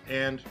 folks.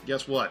 And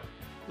guess what?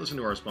 Listen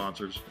to our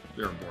sponsors.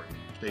 They're important.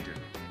 Stay tuned.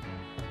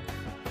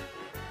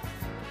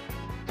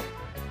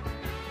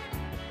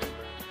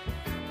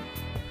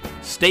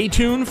 Stay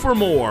tuned for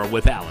more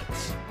with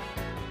Alex.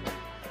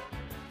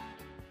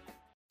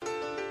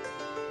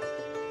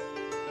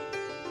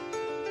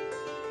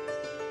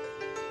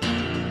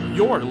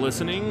 You're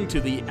listening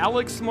to the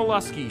Alex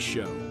Meluskey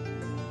Show.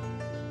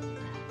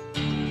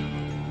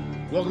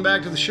 Welcome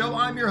back to the show.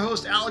 I'm your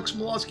host, Alex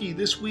Meluskey.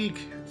 This week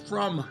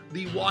from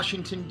the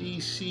Washington,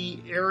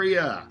 D.C.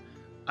 area,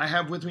 I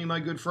have with me my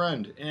good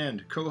friend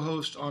and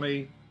co-host on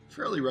a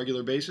fairly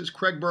regular basis,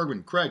 Craig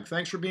Bergman. Craig,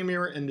 thanks for being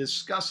here and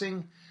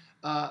discussing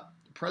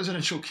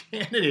presidential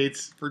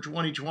candidates for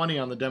 2020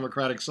 on the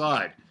Democratic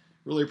side.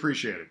 Really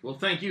appreciate it. Well,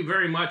 thank you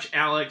very much,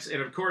 Alex.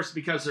 And of course,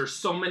 because there's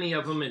so many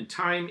of them and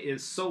time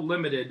is so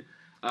limited,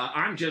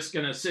 I'm just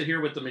going to sit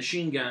here with the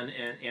machine gun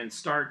and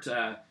start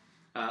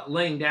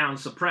laying down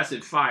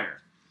suppressive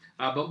fire.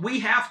 But we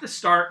have to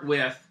start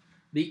with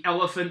the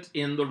elephant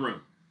in the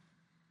room.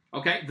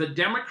 Okay? The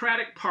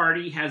Democratic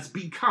Party has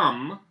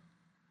become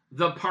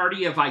the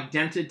party of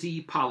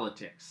identity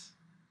politics.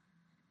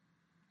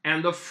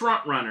 And the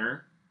front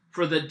runner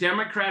for the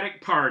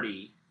Democratic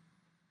Party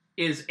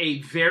is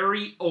a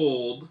very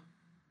old,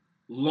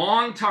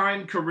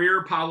 long-time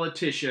career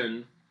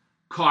politician,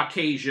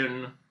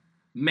 Caucasian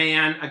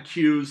man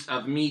accused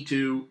of Me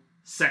Too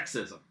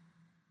sexism.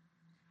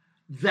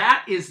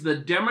 That is the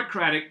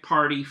Democratic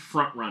Party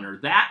frontrunner.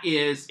 That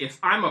is, if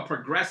I'm a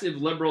progressive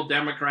liberal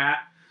Democrat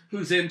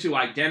who's into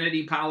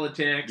identity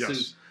politics,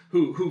 Yes.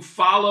 who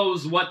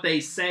follows what they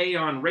say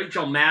on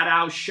Rachel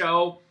Maddow's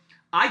show,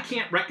 I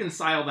can't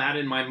reconcile that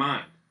in my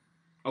mind.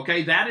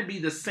 Okay, that'd be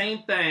the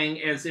same thing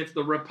as if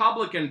the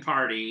Republican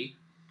Party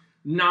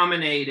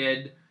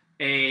nominated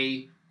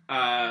a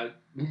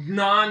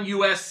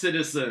non-U.S.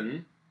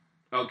 citizen,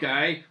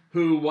 okay,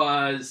 who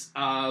was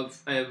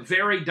of a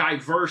very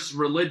diverse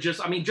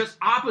religious, just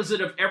opposite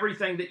of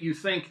everything that you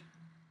think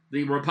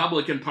the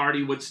Republican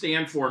Party would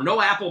stand for. No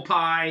apple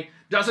pie,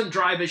 doesn't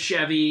drive a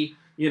Chevy,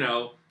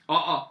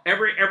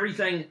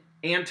 everything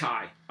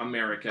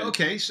anti-American.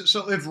 Okay,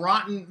 so if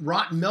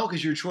rotten milk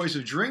is your choice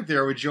of drink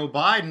there with Joe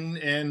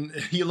Biden, and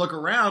you look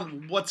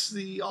around, what's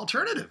the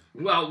alternative?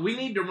 Well, we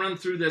need to run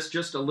through this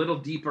just a little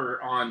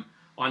deeper on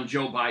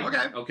Joe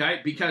Biden.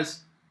 Okay?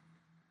 Because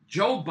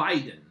Joe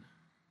Biden,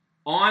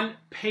 on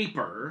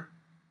paper,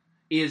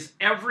 is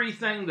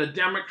everything the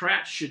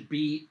Democrats should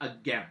be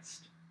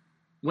against.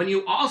 When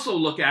you also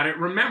look at it,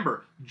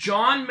 remember,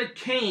 John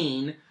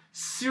McCain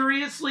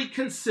seriously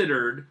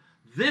considered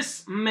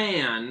this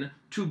man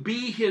to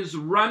be his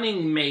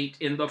running mate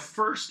in the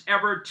first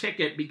ever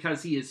ticket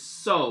because he is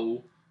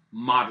so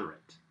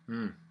moderate.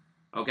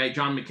 Okay,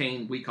 John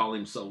McCain, we call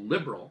him so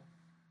liberal.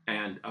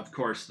 And, of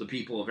course, the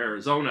people of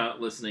Arizona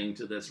listening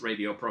to this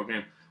radio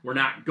program, we're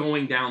not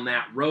going down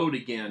that road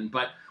again.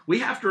 But we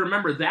have to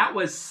remember that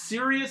was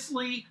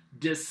seriously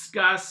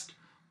discussed,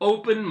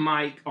 open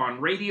mic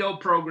on radio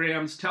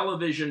programs,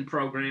 television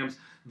programs.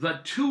 The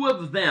two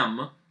of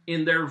them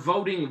in their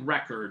voting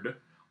record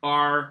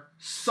are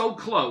so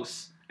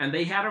close, and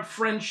they had a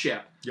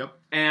friendship. Yep.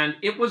 And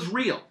it was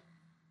real.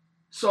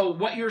 So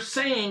what you're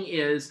saying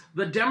is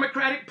the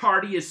Democratic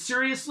Party is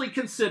seriously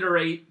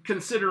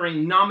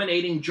considering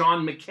nominating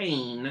John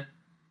McCain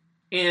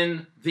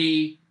in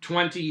the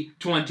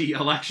 2020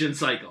 election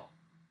cycle.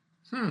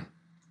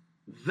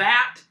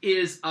 That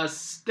is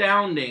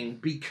astounding,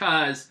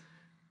 because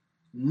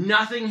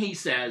nothing he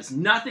says,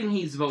 nothing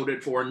he's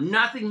voted for,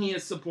 nothing he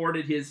has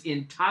supported his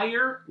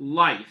entire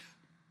life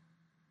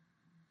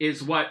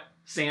is what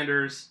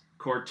Sanders,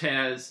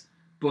 Cortez,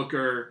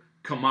 Booker,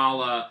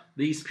 Kamala,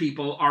 these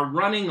people are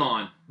running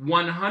on.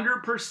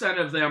 100%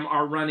 of them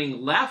are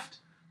running left,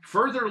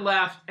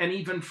 and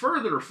even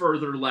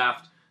further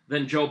left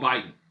than Joe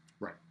Biden.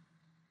 Right.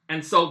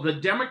 And so the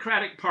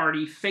Democratic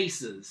Party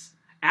faces,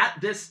 at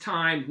this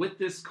time with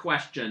this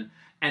question,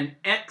 an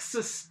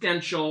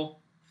existential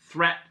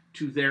threat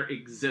to their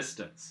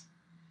existence.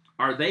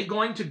 Are they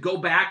going to go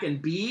back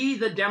and be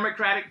the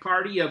Democratic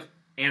Party of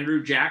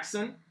Andrew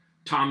Jackson,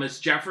 Thomas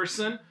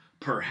Jefferson,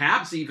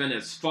 perhaps even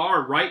as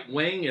far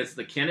right-wing as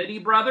the Kennedy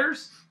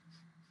brothers?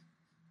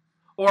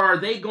 Or are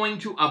they going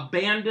to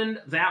abandon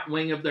that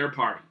wing of their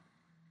party?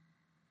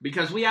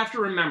 Because we have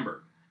to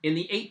remember, in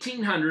the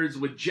 1800s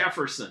with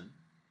Jefferson,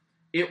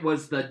 it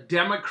was the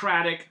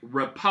Democratic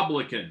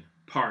Republican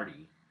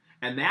Party.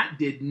 And that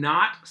did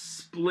not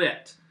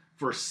split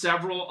for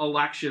several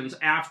elections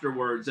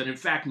afterwards. And in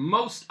fact,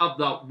 most of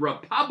the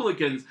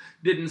Republicans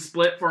didn't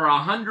split for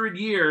 100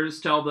 years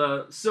till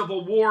the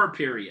Civil War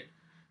period.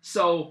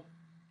 So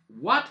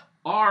what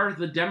are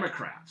the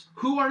Democrats?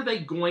 Who are they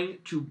going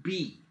to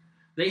be?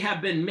 They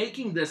have been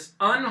making this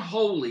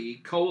unholy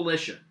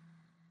coalition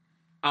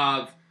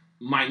of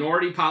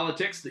minority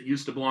politics that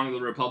used to belong to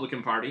the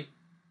Republican Party.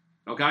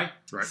 Okay?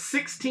 Right.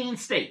 16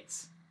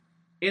 states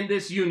in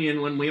this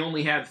union, when we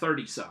only had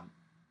 30-some,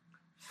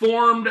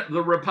 formed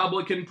the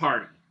Republican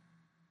Party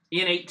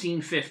in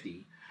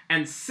 1850.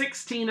 And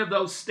 16 of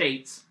those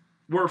states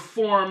were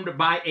formed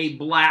by a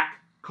black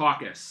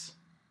caucus,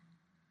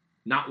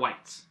 not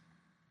whites.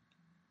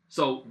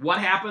 So what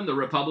happened? The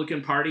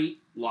Republican Party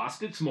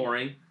lost its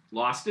mooring,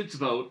 lost its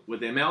vote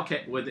with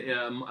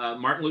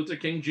Martin Luther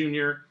King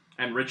Jr.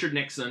 and Richard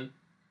Nixon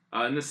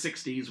in the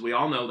 60s. We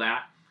all know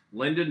that.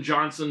 Lyndon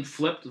Johnson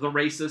flipped the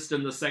racist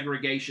and the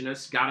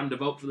segregationist, got him to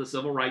vote for the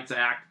Civil Rights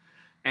Act,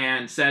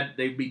 and said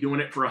they'd be doing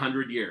it for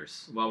 100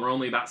 years. Well, we're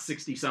only about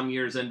 60-some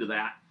years into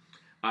that,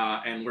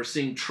 and we're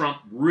seeing Trump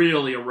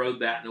really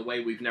erode that in a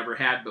way we've never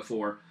had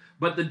before.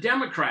 But the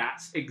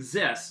Democrats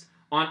exist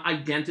on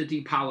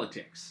identity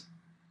politics.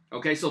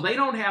 Okay, so they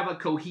don't have a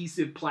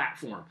cohesive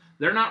platform.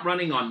 They're not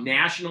running on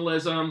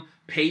nationalism,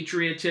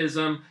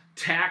 patriotism,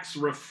 tax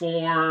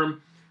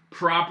reform,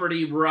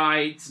 property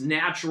rights,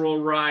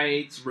 natural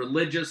rights,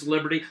 religious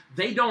liberty.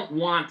 They don't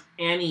want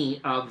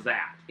any of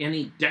that,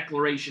 any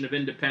Declaration of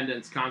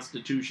Independence,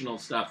 constitutional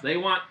stuff. They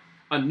want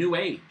a new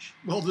age.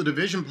 Well, the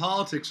division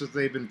politics that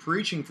they've been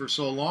preaching for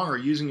so long or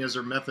using as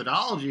their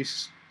methodology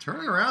is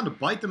turning around to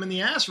bite them in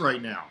the ass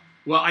right now.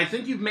 Well, I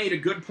think you've made a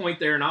good point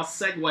there, and I'll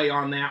segue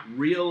on that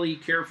really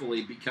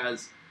carefully,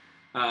 because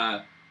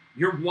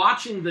you're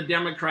watching the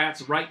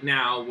Democrats right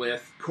now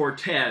with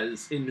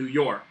Cortez in New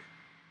York.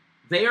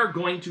 They are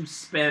going to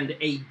spend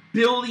 $1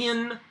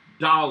 billion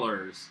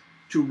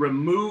to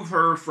remove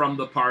her from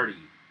the party.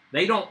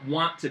 They don't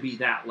want to be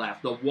that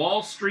left. The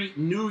Wall Street,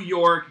 New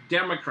York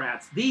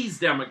Democrats, these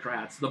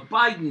Democrats, the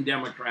Biden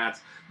Democrats,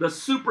 the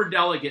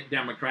superdelegate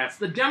Democrats,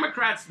 the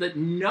Democrats that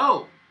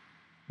know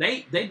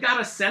they've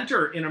got a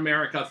center in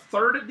America. A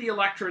third of the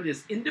electorate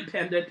is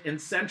independent and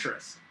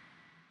centrist.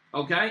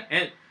 Okay?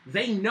 And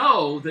they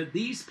know that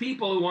these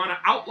people who want to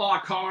outlaw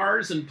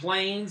cars and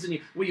planes, and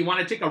you want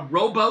to take a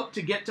rowboat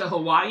to get to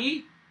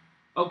Hawaii,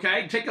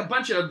 okay, take a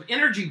bunch of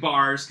energy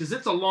bars because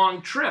it's a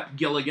long trip,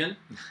 Gilligan.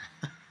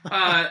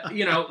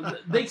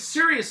 They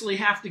seriously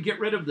have to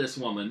get rid of this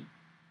woman,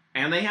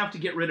 and they have to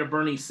get rid of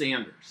Bernie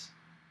Sanders.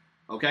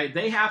 Okay,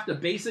 they have to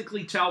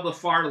basically tell the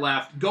far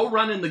left, go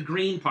run in the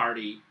Green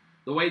Party,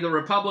 the way the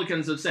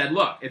Republicans have said,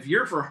 look, if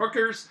you're for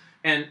hookers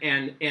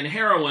and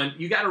heroin,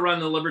 you got to run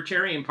the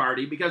Libertarian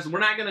Party, because we're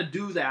not going to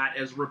do that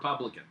as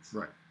Republicans.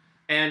 Right.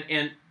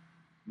 And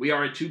we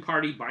are a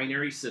two-party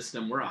binary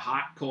system. We're a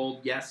hot,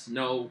 cold, yes,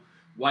 no,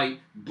 white,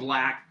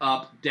 black,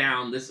 up,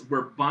 down.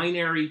 We're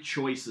binary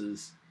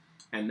choices,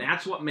 and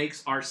that's what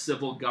makes our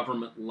civil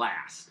government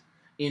last.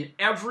 In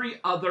every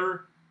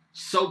other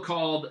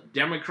so-called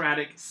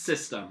democratic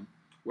system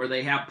where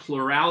they have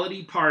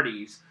plurality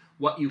parties,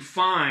 what you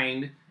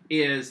find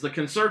is the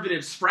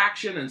conservatives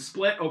fraction and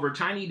split over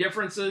tiny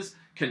differences,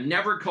 can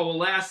never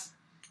coalesce,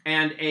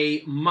 and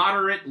a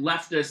moderate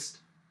leftist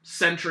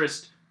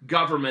centrist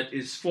government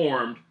is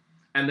formed,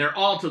 and they're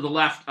all to the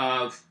left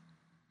of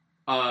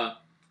a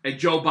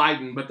Joe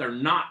Biden, but they're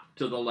not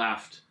to the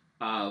left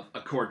of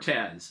a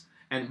Cortez.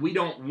 And we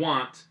don't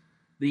want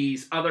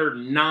these other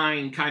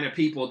 9 kind of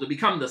people to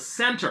become the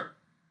center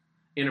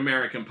in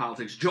American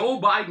politics. Joe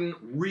Biden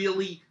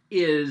really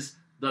is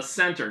the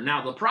center.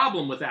 Now, the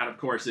problem with that, of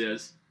course,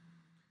 is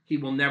he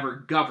will never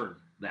govern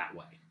that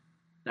way.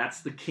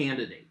 That's the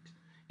candidate.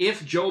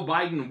 If Joe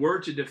Biden were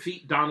to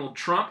defeat Donald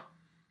Trump,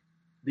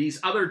 these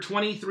other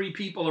 23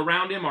 people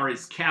around him are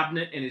his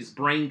cabinet and his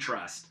brain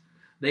trust.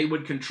 They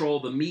would control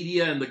the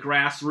media and the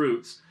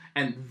grassroots,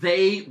 and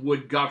they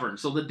would govern.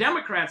 So the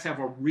Democrats have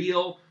a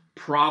real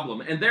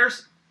problem. And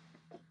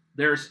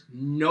there's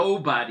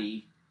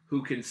nobody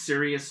who can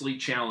seriously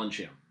challenge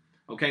him.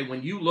 Okay,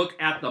 when you look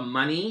at the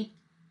money,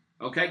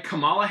 okay,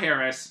 Kamala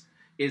Harris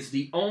is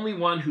the only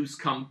one who's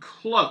come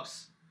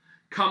close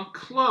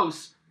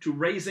to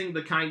raising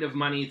the kind of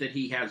money that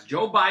he has.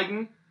 Joe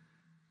Biden,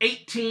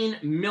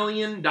 $18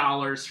 million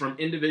from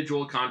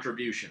individual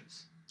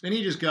contributions. And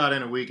he just got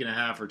in a week and a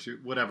half or two,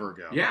 whatever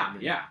ago. Yeah,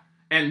 yeah.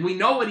 And we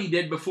know what he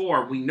did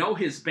before. We know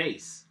his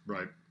base.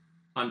 Right.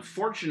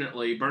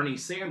 Unfortunately, Bernie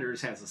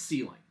Sanders has a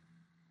ceiling.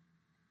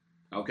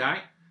 Okay?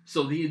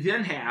 So you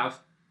then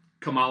have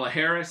Kamala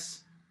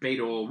Harris,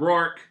 Beto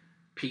O'Rourke,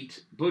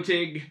 Pete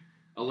Buttigieg,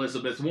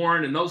 Elizabeth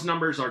Warren, and those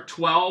numbers are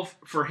 12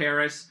 for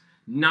Harris,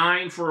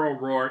 9 for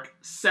O'Rourke,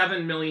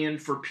 7 million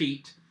for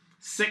Pete,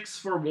 6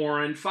 for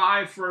Warren,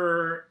 5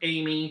 for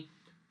Amy,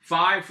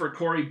 5 for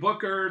Cory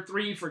Booker,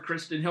 3 for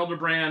Kristen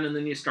Hildebrand, and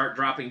then you start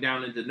dropping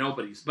down into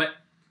nobodies. But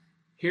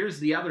here's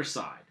the other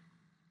side,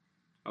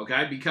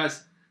 okay?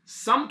 Because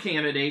some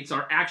candidates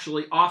are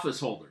actually office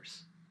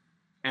holders.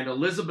 And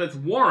Elizabeth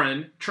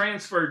Warren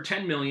transferred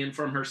 $10 million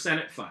from her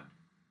Senate fund.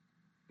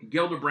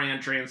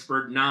 Gildebrand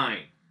transferred 9.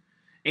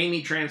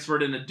 Amy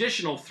transferred an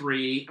additional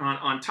 3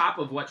 on top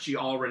of what she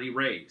already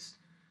raised.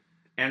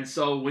 And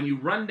so when you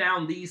run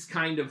down these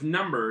kind of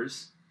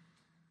numbers,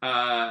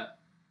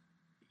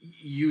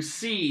 you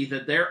see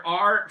that there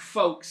are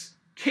folks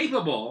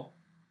capable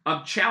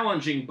of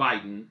challenging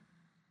Biden,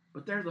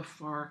 but they're the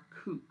far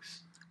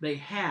kooks. They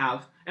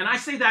have, and I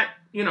say that,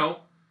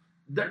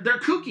 they're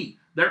kooky.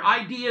 Their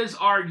ideas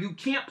are, you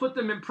can't put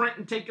them in print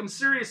and take them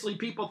seriously.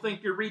 People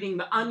think you're reading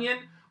The Onion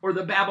or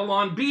the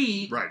Babylon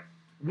Bee. Right.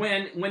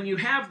 When you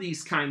have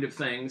these kind of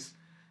things,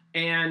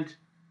 and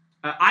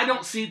I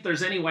don't see if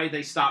there's any way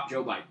they stop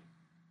Joe Biden.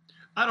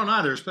 I don't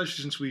either,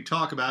 especially since we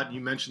talk about,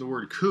 you mentioned the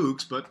word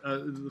kooks, but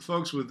the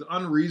folks with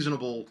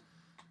unreasonable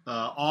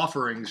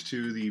offerings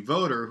to the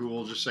voter who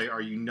will just say,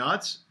 are you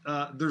nuts?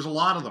 There's a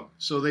lot of them.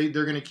 So they're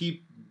going to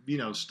keep,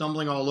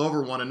 stumbling all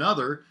over one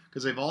another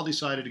because they've all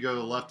decided to go to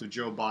the left of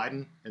Joe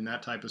Biden and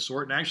that type of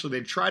sort. And actually,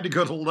 they've tried to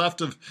go to the left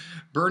of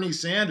Bernie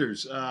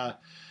Sanders.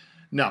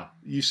 No,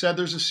 you said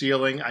there's a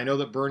ceiling. I know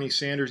that Bernie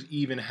Sanders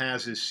even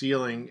has his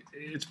ceiling.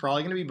 It's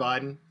probably going to be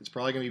Biden. It's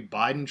probably going to be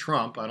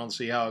Biden-Trump. I don't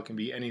see how it can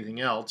be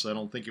anything else. I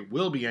don't think it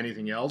will be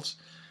anything else.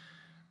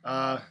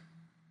 I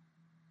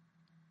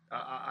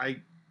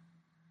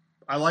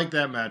like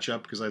that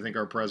matchup because I think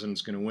our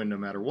president's going to win no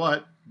matter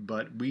what,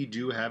 but we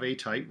do have a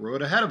tight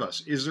road ahead of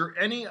us. Is there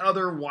any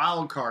other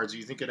wild cards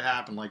you think could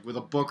happen, like with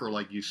a Booker,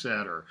 like you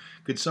said, or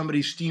could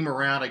somebody steam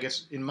around? I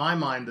guess, in my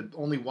mind, the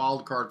only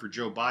wild card for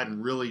Joe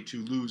Biden really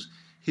to lose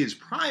his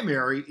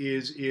primary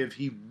is if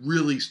he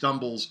really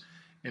stumbles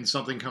and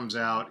something comes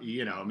out.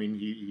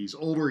 He's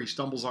older, he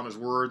stumbles on his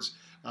words,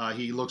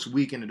 he looks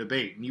weak in a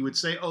debate. And you would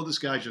say, oh, this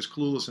guy's just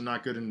clueless and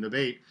not good in a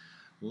debate.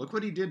 Look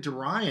what he did to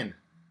Ryan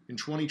in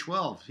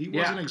 2012. He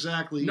wasn't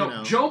exactly,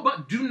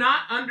 do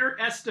not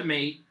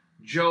underestimate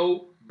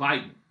Joe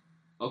Biden,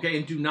 okay?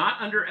 And do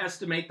not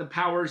underestimate the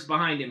powers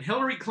behind him.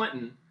 Hillary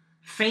Clinton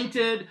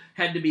fainted,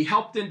 had to be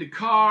helped into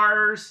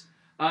cars,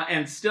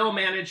 and still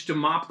managed to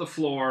mop the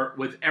floor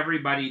with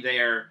everybody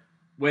there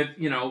with,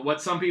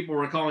 what some people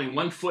were calling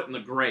 1 foot in the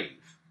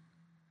grave,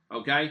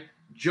 okay?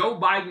 Joe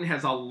Biden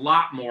has a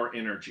lot more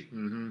energy.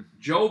 Mm-hmm.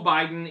 Joe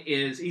Biden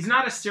he's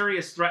not a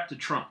serious threat to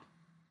Trump.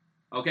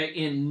 Okay,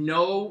 in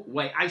no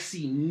way. I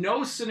see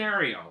no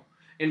scenario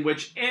in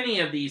which any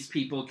of these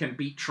people can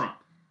beat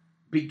Trump.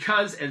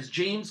 Because, as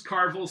James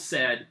Carville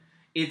said,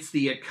 it's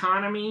the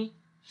economy,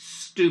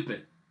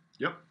 stupid.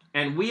 Yep.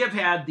 And we have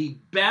had the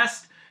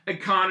best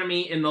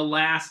economy in the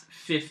last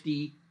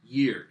 50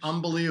 years.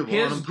 Unbelievable.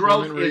 His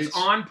growth is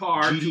on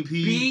par GDP. to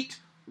beat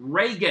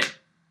Reagan.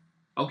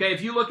 Okay,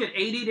 if you look at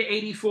 80 to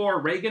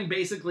 84, Reagan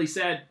basically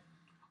said,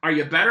 Are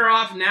you better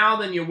off now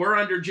than you were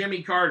under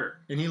Jimmy Carter?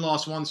 And he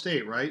lost one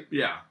state, right?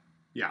 Yeah.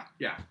 Yeah.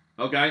 Yeah.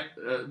 Okay.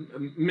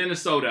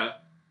 Minnesota,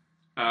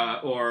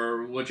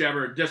 or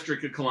whichever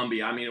District of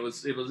Columbia. I mean, it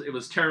was terrible.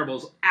 It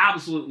was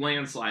absolute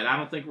landslide. I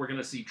don't think we're going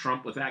to see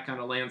Trump with that kind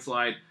of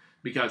landslide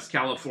because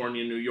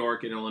California, New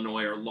York, and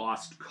Illinois are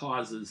lost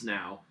causes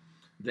now.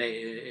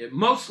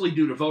 Mostly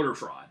due to voter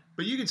fraud.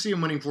 But you could see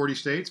him winning 40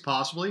 states,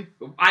 possibly.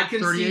 I can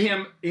 38? see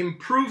him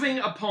improving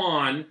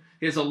upon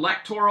his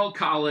electoral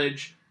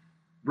college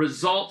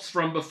results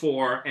from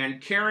before and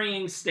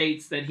carrying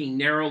states that he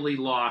narrowly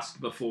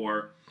lost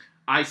before.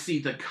 I see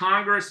the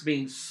Congress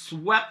being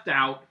swept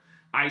out.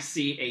 I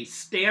see a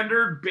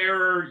standard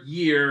bearer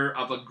year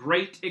of a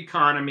great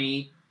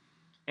economy.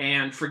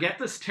 And forget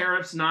this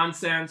tariffs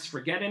nonsense.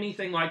 Forget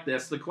anything like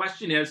this. The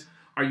question is,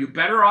 are you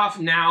better off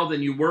now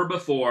than you were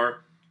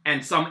before?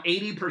 And some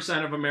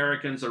 80% of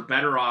Americans are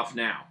better off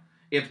now.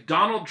 If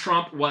Donald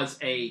Trump was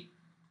a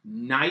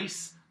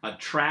nice,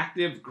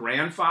 attractive,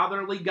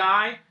 grandfatherly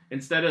guy,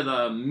 instead of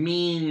the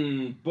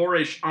mean,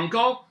 boorish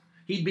uncle,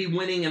 he'd be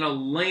winning in a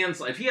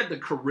landslide. If he had the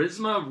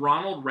charisma of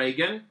Ronald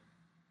Reagan,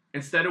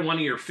 instead of one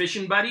of your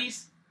fishing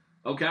buddies,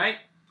 okay,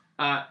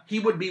 he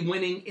would be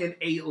winning in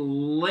a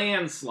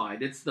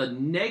landslide. It's the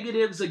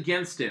negatives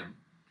against him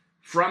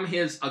from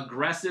his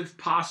aggressive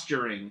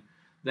posturing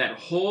that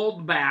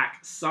hold back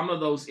some of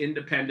those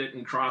independent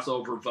and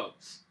crossover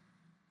votes.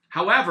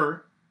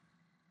 However,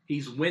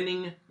 he's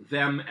winning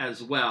them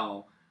as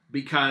well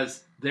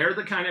because they're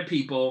the kind of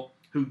people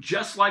who,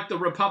 just like the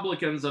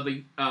Republicans of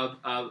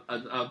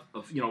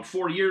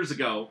 4 years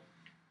ago,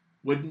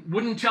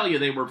 wouldn't tell you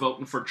they were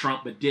voting for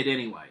Trump but did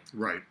anyway.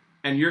 Right.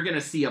 And you're going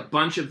to see a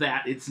bunch of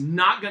that. It's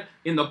not going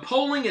in the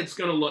polling. It's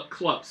going to look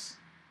close.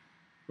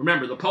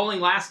 Remember, the polling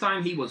last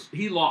time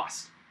he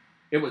lost.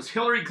 It was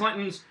Hillary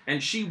Clinton's,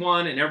 and she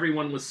won, and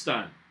everyone was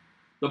stunned.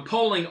 The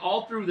polling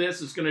all through this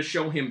is going to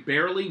show him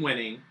barely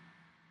winning,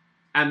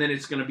 and then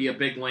it's going to be a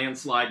big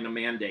landslide and a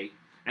mandate.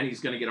 And he's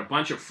going to get a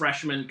bunch of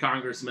freshmen,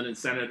 congressmen, and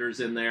senators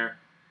in there,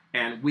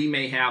 and we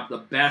may have the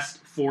best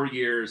 4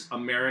 years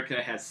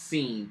America has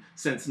seen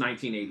since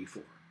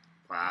 1984.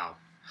 Wow.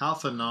 How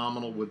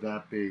phenomenal would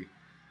that be?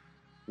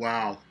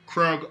 Wow.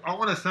 Craig, I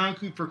want to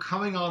thank you for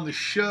coming on the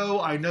show.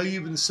 I know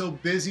you've been so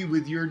busy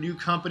with your new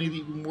company that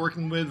you've been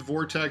working with,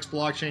 Vortex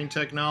Blockchain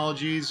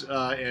Technologies,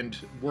 and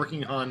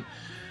working on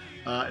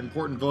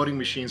important voting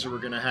machines that we're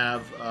going to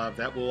have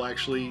that will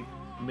actually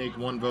make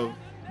one vote,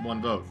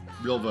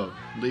 real vote,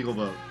 legal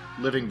vote,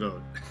 living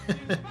vote.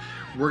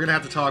 We're going to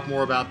have to talk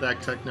more about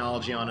that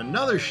technology on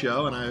another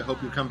show, and I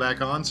hope you'll come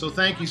back on. So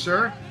thank you,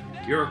 sir.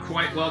 You're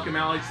quite welcome,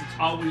 Alex. It's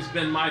always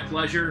been my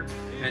pleasure,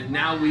 and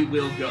now we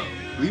will go.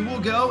 We will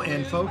go,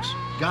 and folks,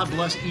 God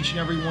bless each and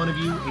every one of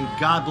you, and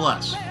God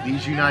bless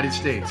these United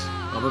States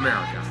of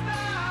America.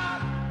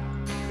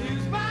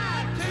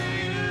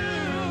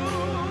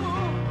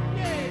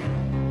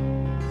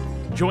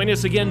 Join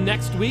us again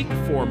next week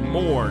for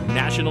more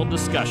national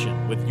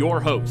discussion with your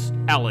host,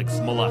 Alex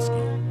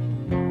Meluskey.